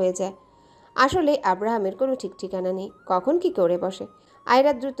বড় হয়ে যায়। আসলে আব্রাহামের কোনো ঠিক ঠিকানা নেই, কখন কি করে বসে।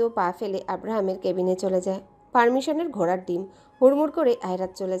 আয়রাত দ্রুত পা ফেলে আব্রাহামের কেবিনে চলে যায়। পারমিশনের ঘোড়ার ডিম। হুড়মুড় করে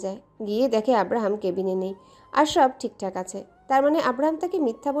আয়রাত চলে যায়, গিয়ে দেখে আব্রাহাম কেবিনে নেই, আর সব ঠিকঠাক আছে। তার মানে আব্রাহাম তাকে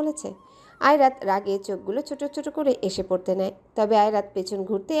মিথ্যা বলেছে। আয়রাত রাগে চোখগুলো ছোট ছোট করে এসে পড়তে নেয়, তবে আয়রাত পেছন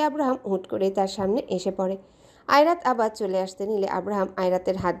ঘুরতে আব্রাহাম হুট করে তার সামনে এসে পড়ে। আয়রাত আবার চলে আসতে নিলে আব্রাহাম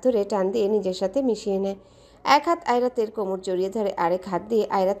আয়রাতের হাত ধরে টান দিয়ে নিজের সাথে মিশিয়ে নেয়। এক হাত আয়রাতের কোমর জড়িয়ে ধরে, আরেক হাত দিয়ে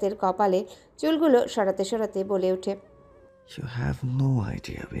আয়রাতের কপালে চুলগুলো সরাতে সরাতে বলে ওঠে, you have no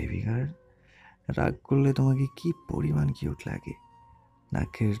idea baby girl, রাগ করলে তোমাকে কি পরিমাণ কিউট লাগে।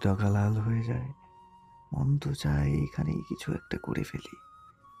 নাকের ডগা লাল হয়ে যায়, মন তো চায় এখানেই কিছু একটা করে ফেলি।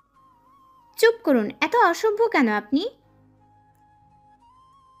 চুপ করুন, এত অসভ্য কেন আপনি?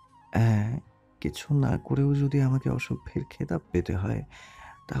 হ্যাঁ, কিছু না করেও যদি আমাকে অসভ্যের খেতাব পেতে হয়,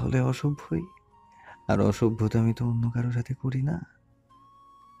 তাহলে অসভ্যই। আর অসভ্যতা আমি তো অন্য কারোর সাথে করি না।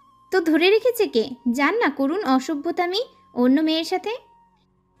 তো ধরে রেখেছে কে? যান না, করুন অসভ্যতামি অন্য মেয়ের সাথে।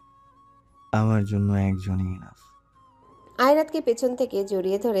 আমার জন্য একজনই ইনাফ। আয়রাতকে পেছন থেকে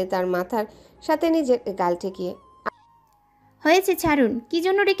জড়িয়ে ধরে তার মাথার সাথে নিজের গাল ঠেকিয়ে, হয়েছে, ছাড়ুন, কি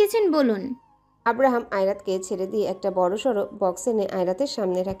জন্য রেখেছেন বলুন। আব্রাহাম আয়রাতকে ছেড়ে দিয়ে একটা বড়সড় বক্স এনে আয়রাতের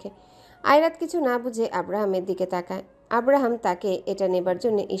সামনে রাখে। আয়রাত কিছু না বুঝে আব্রাহামের দিকে তাকায়। আব্রাহাম তাকে এটা নেবার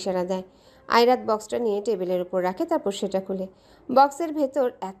জন্য ইশারা দেয়। আয়রাত বক্সটা নিয়ে টেবিলের উপর রাখে, তারপর সেটা খুলে। বক্সের ভেতর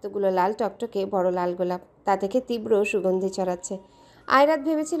এতগুলো লাল টকটকে বড় লাল গোলাপ, তা থেকে তীব্র সুগন্ধি ছড়াচ্ছে। আয়রাত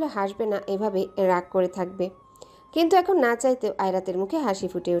ভেবেছিল হাসবে না, এভাবে রাগ করে থাকবে, কিন্তু এখন না চাইতেও আয়রাতের মুখে হাসি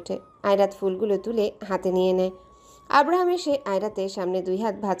ফুটে ওঠে। আয়রাত ফুলগুলো তুলে হাতে নিয়ে নেয়। আব্রাহাম এসে আয়রাতের সামনে দুই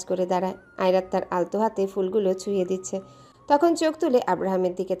হাত ভাঁজ করে দাঁড়ায়। আয়রাত তার আলতো হাতে ফুলগুলো ছুঁয়ে দিচ্ছে, তখন চোখ তুলে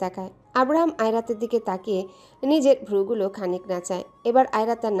আব্রাহামের দিকে তাকায়। আব্রাহাম আয়রাতের দিকে তাকিয়ে নিজের ভ্রুগুলো খানিক নাচায়। এবার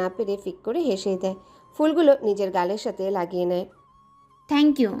আয়রাত তার না পেরে ফিক করে হেসে দেয়, ফুলগুলো নিজের গালের সাথে লাগিয়ে নেয়।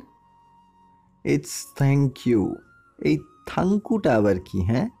 Thank you. It's thank you. এই থাঙ্কুটা আবার কি?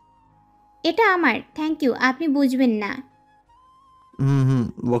 হ্যাঁ, এটা আমার থ্যাংক ইউ, আপনি বুঝবেন না।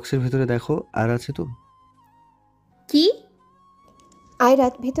 বক্সের ভেতরে দেখো, আর আছে তো। কি?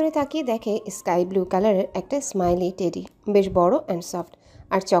 আয়রাত ভিতরে তাকিয়ে দেখে স্কাই ব্লু কালারের একটা স্মাইলি টেডি, বেশ বড় অ্যান্ড সফট,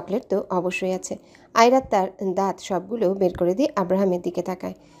 আর চকলেট তো অবশ্যই আছে। আয়রাত তার দাঁত সবগুলো বের করে দিয়ে আব্রাহামের দিকে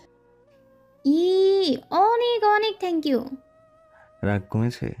তাকায়। ই, অনেক অনেক থ্যাংক ইউ। রাগ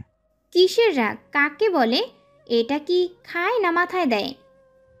কমেছে? কিসের রাগ? কাকে বলে? এটা কি খায় না মাথায় দেয়?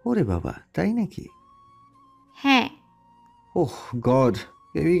 ওরে বাবা, তাই নাকি? হ্যাঁ। ওহ গড,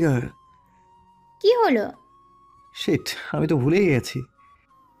 বেবি গার্ল। কি হলো? শিট, আমি তো ভুলেই গেছি।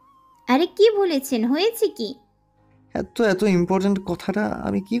 আরে কি ভুলেছেন? হয়েছে কি? এত এত ইম্পর্ট্যান্ট কথাটা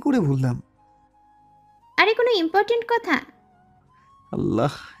আমি কি করে ভুললাম? আরে কোনো ইম্পর্টেন্ট কথা?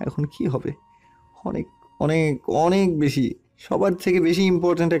 আল্লাহ, এখন কি হবে? অনেক অনেক অনেক বেশি, সবার থেকে বেশি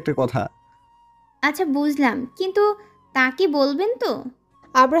ইম্পর্ট্যান্ট একটা কথা। আচ্ছা বুঝলাম, কিন্তু তা কি বলবেন তো?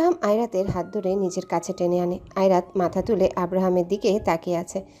 আব্রাহাম আয়রাতের হাত ধরে নিজের কাছে টেনে আনে। আয়রাত মাথা তুলে আব্রাহামের দিকে তাকিয়ে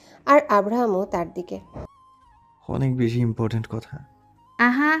আছে, আর আব্রাহামও তার দিকে। অনেক বেশি ইম্পর্ট্যান্ট কথা।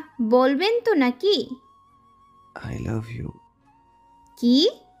 আহা, বলবেন তো নাকি? I love you. কি?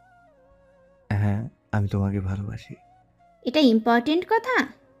 হ্যাঁ, আমি তোমাকে ভালোবাসি। এটা ইম্পর্টেন্ট কথা?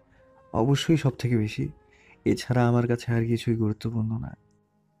 অবশ্যই, সব থেকে বেশি। এছাড়া আমার কাছে আর কিছুই গুরুত্বপূর্ণ না।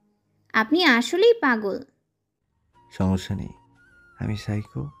 আপনি আসলেই পাগল। সমস্যা নেই, আমি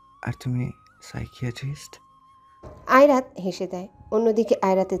সাইকো আর তুমি সাইকিয়াট্রিস্ট। আয়রাত হেসে দেয়। অন্যদিকে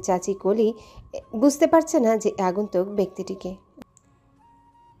আয়রাতের চাচি কলি বুঝতে পারছে না যে আগন্তুক ব্যক্তিটিকে।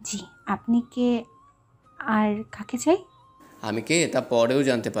 জি, আপনি কে আর কাকে চাই? আমি কে তা পরেও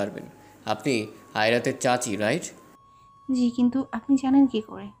জানতে পারবেন। আপনি আয়রাতের চাচি, রাইট? জি, কিন্তু আপনি জানেন কি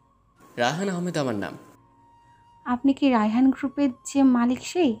করে? রাহান আহমেদ আমার নাম। আপনি কি রায়হান গ্রুপের যে মালিক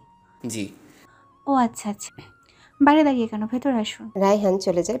সেই? জি। ও আচ্ছা আচ্ছা, বাইরে দাঁড়িয়ে কেন, ভেতরে আসুন। রায়হান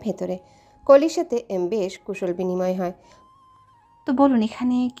চলে যায় ভেতরে। কলির সাথে বেশ কুশল বিনিময় হয়। তো বলুন,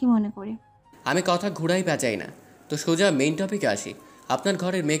 এখানে কি মনে করি? আমি কথা ঘুরাই পেঁচাই না, তো সোজা মেইন টপিকে আসি। আপনার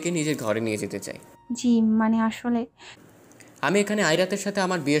ঘরের মেয়েকে নিজের ঘরে নিয়ে যেতে চাই। জি মানে আসলে আমি এখানে আইরাতের সাথে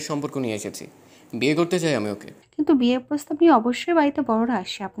আমার বিয়ের সম্পর্ক নিয়ে এসেছি। বিয়ে করতে চাই আমি ওকে। কিন্তু বিয়ের প্রস্তাব নিয়ে অবশ্যই বাড়িতে বড়রা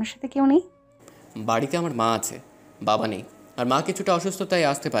আসে, আপনার সাথে কেউ নেই? বাড়িতে আমার মা আছে, বাবা নেই। আর মা কিছুটা অসুস্থ, তাই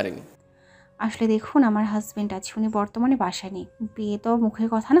আসতে পারেনি। আসলে দেখুন, আমার হাজবেন্ড আছে, উনি বর্তমানে বাসায় নেই। বিয়ে তো মুখের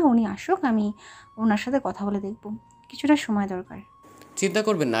কথা না, উনি আসুক, আমি ওনার সাথে কথা বলে দেখব। কিছুটা সময় দরকার। চিন্তা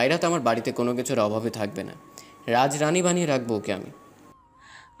করবেন না, আইরাত আমার বাড়িতে কোনো কিছুর অভাবে থাকবে না। রাজরানী বানিয়ে রাখবো ওকে আমি।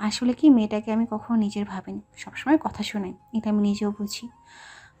 আসলে কি, মেয়েটাকে আমি কখনো নিজের ভাবিনি, সবসময় কথা শোনাই, এটা আমি নিজেও বুঝি।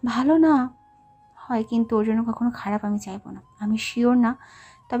 ভালো না হয়, কিন্তু ওর জন্য কখনো খারাপ আমি চাইবো না। আমি শিওর না,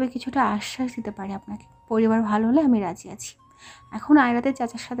 তবে কিছুটা আশ্বাস দিতে পারি আপনাকে। পরিবার ভালো হলে আমি রাজি আছি। এখন আয়রাতের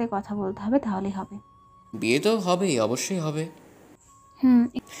চাচার সাথে কথা বলতে হবে, তাহলেই হবে। বিয়ে তো হবেই, অবশ্যই হবে। হুম।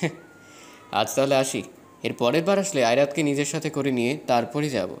 আজ তাহলে আসি। এর পরের বার আসলে আইরাতকে নিজের সাথে করে নিয়ে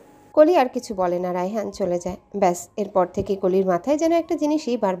তারপরই যাব। কলি আর কিছু বলে না, রায়হান চলে যায়। ব্যাস, এরপর থেকে কলির মাথায় যেন একটা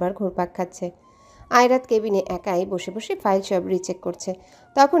জিনিসই বারবার ঘুরপাক খাচ্ছে। আয়রাত কেবিনে একাই বসে বসে ফাইল সব রিচেক করছে।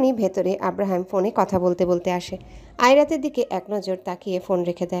 তখনই ভেতরে আব্রাহাম ফোনে কথা বলতে বলতে আসে। আয়রাতের দিকে এক নজর তাকিয়ে ফোন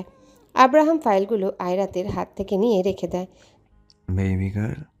রেখে দেয়। আব্রাহাম ফাইলগুলো আয়রাতের হাত থেকে নিয়ে রেখে দেয়। বেবি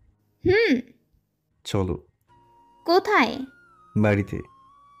গার্ল, হুম। চলো। কোথায়? বাড়িতে।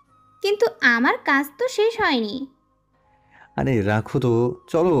 কিন্তু আমার কাজ তো শেষ হয়নি। আরে রাখো তো,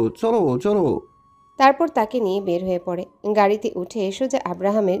 চলো চলো চলো। তারপর তাকে নিয়ে বের হয়ে পড়ে। গাড়িতে উঠে সোজা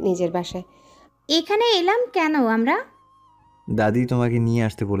আব্রাহামের নিজের বাসায়। এখানে এলাম কেন আমরা? দাদি তোমাকে নিয়ে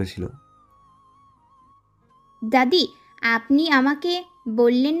আসতে বলেছিল। দাদি, আপনি আমাকে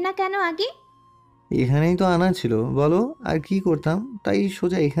বললেন না কেন আগে? এখানেই তো আনা ছিল, বলো আর কি করতাম, তাই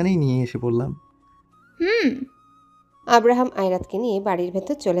সোজা এখানেই নিয়ে এসে পড়লাম। হুম। আব্রাহাম আয়রাতকে নিয়ে বাড়ির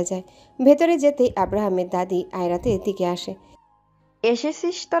ভেতর চলে যায়। ভেতরে যেতেই আব্রাহামের দাদি আয়রাতের দিকে আসে।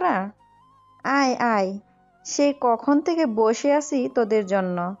 এসেছিস তোরা? আয় আয়, সেই কখন থেকে বসে আছি তোদের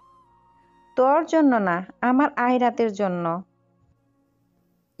জন্য। তোর জন্য না, আমার আয়রাতের জন্য।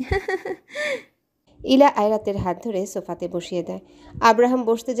 ইলা আয়রাতের হাত ধরে সোফাতে বসিয়ে দেয়। আব্রাহাম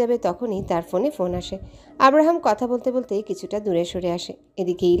বসতে যাবে, তখনই তার ফোনে ফোন আসে। আব্রাহাম কথা বলতে বলতে কিছুটা দূরে সরে আসে।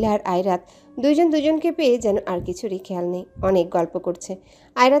 এদিকে ইলা আর আয়রাত দুইজন দুজনকে পেয়ে যেন আর কিছুরই খেয়াল নেই, অনেক গল্প করছে।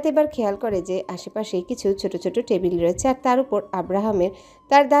 আয়রাত এবার খেয়াল করে যে আশেপাশে কিছু ছোট ছোট টেবিল রয়েছে, আর তার উপর আব্রাহামের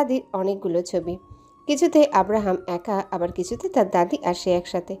তার দাদির অনেকগুলো ছবি। কিছুতে আব্রাহাম একা, আবার কিছুতে তার দাদি আর সে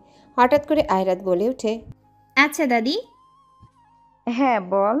একসাথে। হঠাৎ করে আয়রাত বলে ওঠে, আচ্ছা দাদি। হ্যাঁ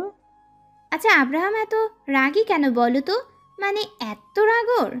বল। আচ্ছা, আব্রাহাম এত রাগী কেন বলো তো? মানে এত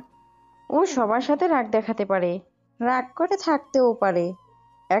রাগর? ও সবার সাথে রাগ দেখাতে পারে, রাগ করে থাকতেও পারে,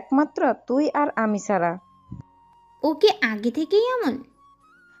 একমাত্র তুই আর আমি ছাড়া। ওকে আগে থেকেই এমন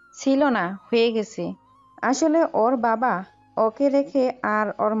ছিল না, হয়ে গেছে। আসলে ওর বাবা ওকে রেখে আর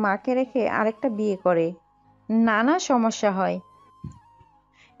ওর মাকে রেখে আরেকটা বিয়ে করে। নানা সমস্যা হয়,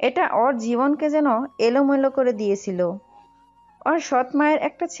 এটা ওর জীবনকে যেন এলোমেলো করে দিয়েছিল। ওর সৎ মায়ের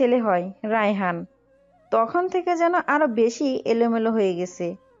একটা ছেলে হয়, রায়হান। তখন থেকে যেন আরো বেশি এলোমেলো হয়ে গেছে।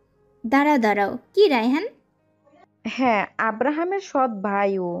 দাঁড়াও, কি রায়হান? হ্যাঁ, আব্রাহামের সৎ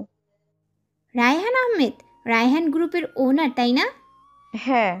ভাই ও। রায়হান আহমেদ রায়হান গ্রুপের ওনার, তাই না?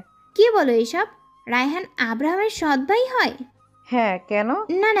 হ্যাঁ। কি বলো এসব? রায়হান আব্রাহামের সৎ ভাই হয়? হ্যাঁ, কেন?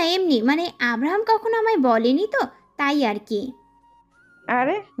 না এমনি, মানে আব্রাহাম কখনো আমায় বলেনি তো, তাই আর কি।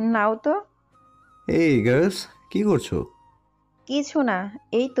 আরে নাও তো। এই গার্লস, কি করছো? কিছু না,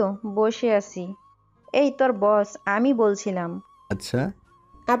 এই তো বসে আছি। এই তোর বস, আমি বলছিলাম। আচ্ছা।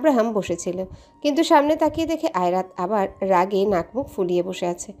 আব্রাহাম বসেছিল, কিন্তু সামনে তাকিয়ে দেখে আয়রাত আবার রাগে নাকমুখ ফুলিয়ে বসে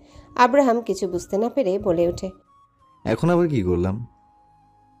আছে। আব্রাহাম কিছু বুঝতে না পেরে বলে ওঠে, এখন আবার কি করলাম?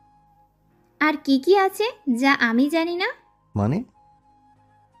 আর কি কি আছে যা আমি জানি না? মানে?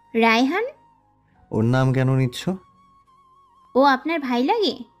 রায়হান। ওর নাম কেন নিচ্ছ? ও আপনার ভাই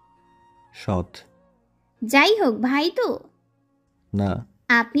লাগে? সৎ। যাই হোক, ভাই তো। না।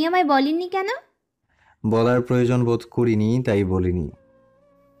 আপনি আমায় বলেননি কেন? বলার প্রয়োজন বোধ করিনি, তাই বলিনি।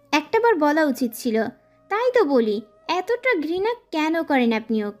 একটাবার বলা উচিত ছিল, তাই তো বলি। এতটা ঘৃণা কেন করেন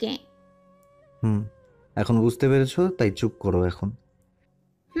আপনি ওকে? এখন বুঝতে পেরেছো, তাই চুপ করো এখন।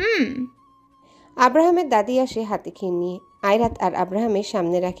 আব্রাহামের দাদি আসে হাতে ক্ষীর নিয়ে, আয়রাত আর আব্রাহামের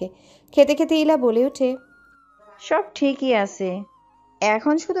সামনে রাখে। খেতে খেতে ইলা বলে ওঠে, সব ঠিকই আছে,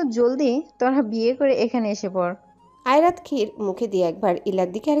 এখন শুধু জলদি তোরা বিয়ে করে এখানে এসে পড়। আয়রাত ক্ষীর মুখে দিয়ে একবার ইলার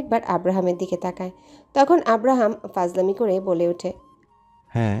দিকে আরেকবার আব্রাহামের দিকে তাকায়। তখন আব্রাহাম ফাজলামি করে বলে ওঠে,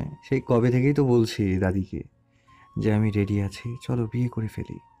 হ্যাঁ, সেই কবে থেকেই তো বলছি দাদিকে যে আমি রেডি আছি, চলো বিয়ে করে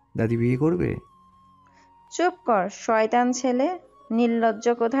ফেলি। দাদি বিয়ে করবে? চুপ কর শয়তান ছেলে, নির্লজ্জ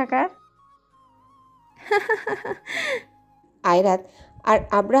কোথাকার। আয়রাত আর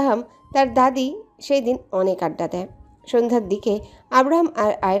আব্রাহাম তার দাদি সেই দিন অনেক আড্ডা দেয়। সন্ধ্যার দিকে আব্রাহাম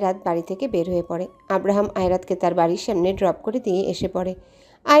আর আয়রাত বাড়ি থেকে বের হয়ে পড়ে। আব্রাহাম আয়রাতকে তার বাড়ির সামনে ড্রপ করে দিয়ে এসে পড়ে।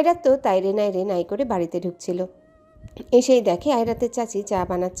 আয়রাত তো তাই রে নাই করে বাড়িতে ঢুকছিল। এসেই দেখে আয়রাতের চাচি চা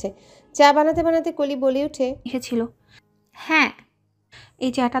বানাচ্ছে। চা বানাতে বানাতে কলি বলে ওঠে, এসেছিল। হ্যাঁ,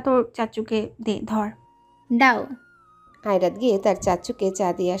 এই চাটা তোর চাচুকে দে, ধর। দাও। আয়রাত গিয়ে তার চাচুকে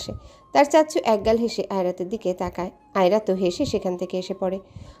চা দিয়ে আসে। তার চাচু একগাল হেসে আয়রাতের দিকে তাকায়। আয়রাতও হেসে সেখান থেকে এসে পড়ে।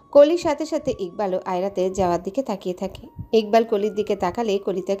 কলির সাথে সাথে ইকবালও আয়রাতের যাওয়ার দিকে তাকিয়ে থাকে। ইকবাল কলির দিকে তাকালে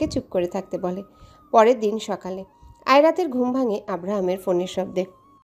কলি তাকে চুপ করে থাকতে বলে। পরের দিন সকালে আয়রাতের ঘুম ভাঙে আব্রাহামের ফোনের শব্দে।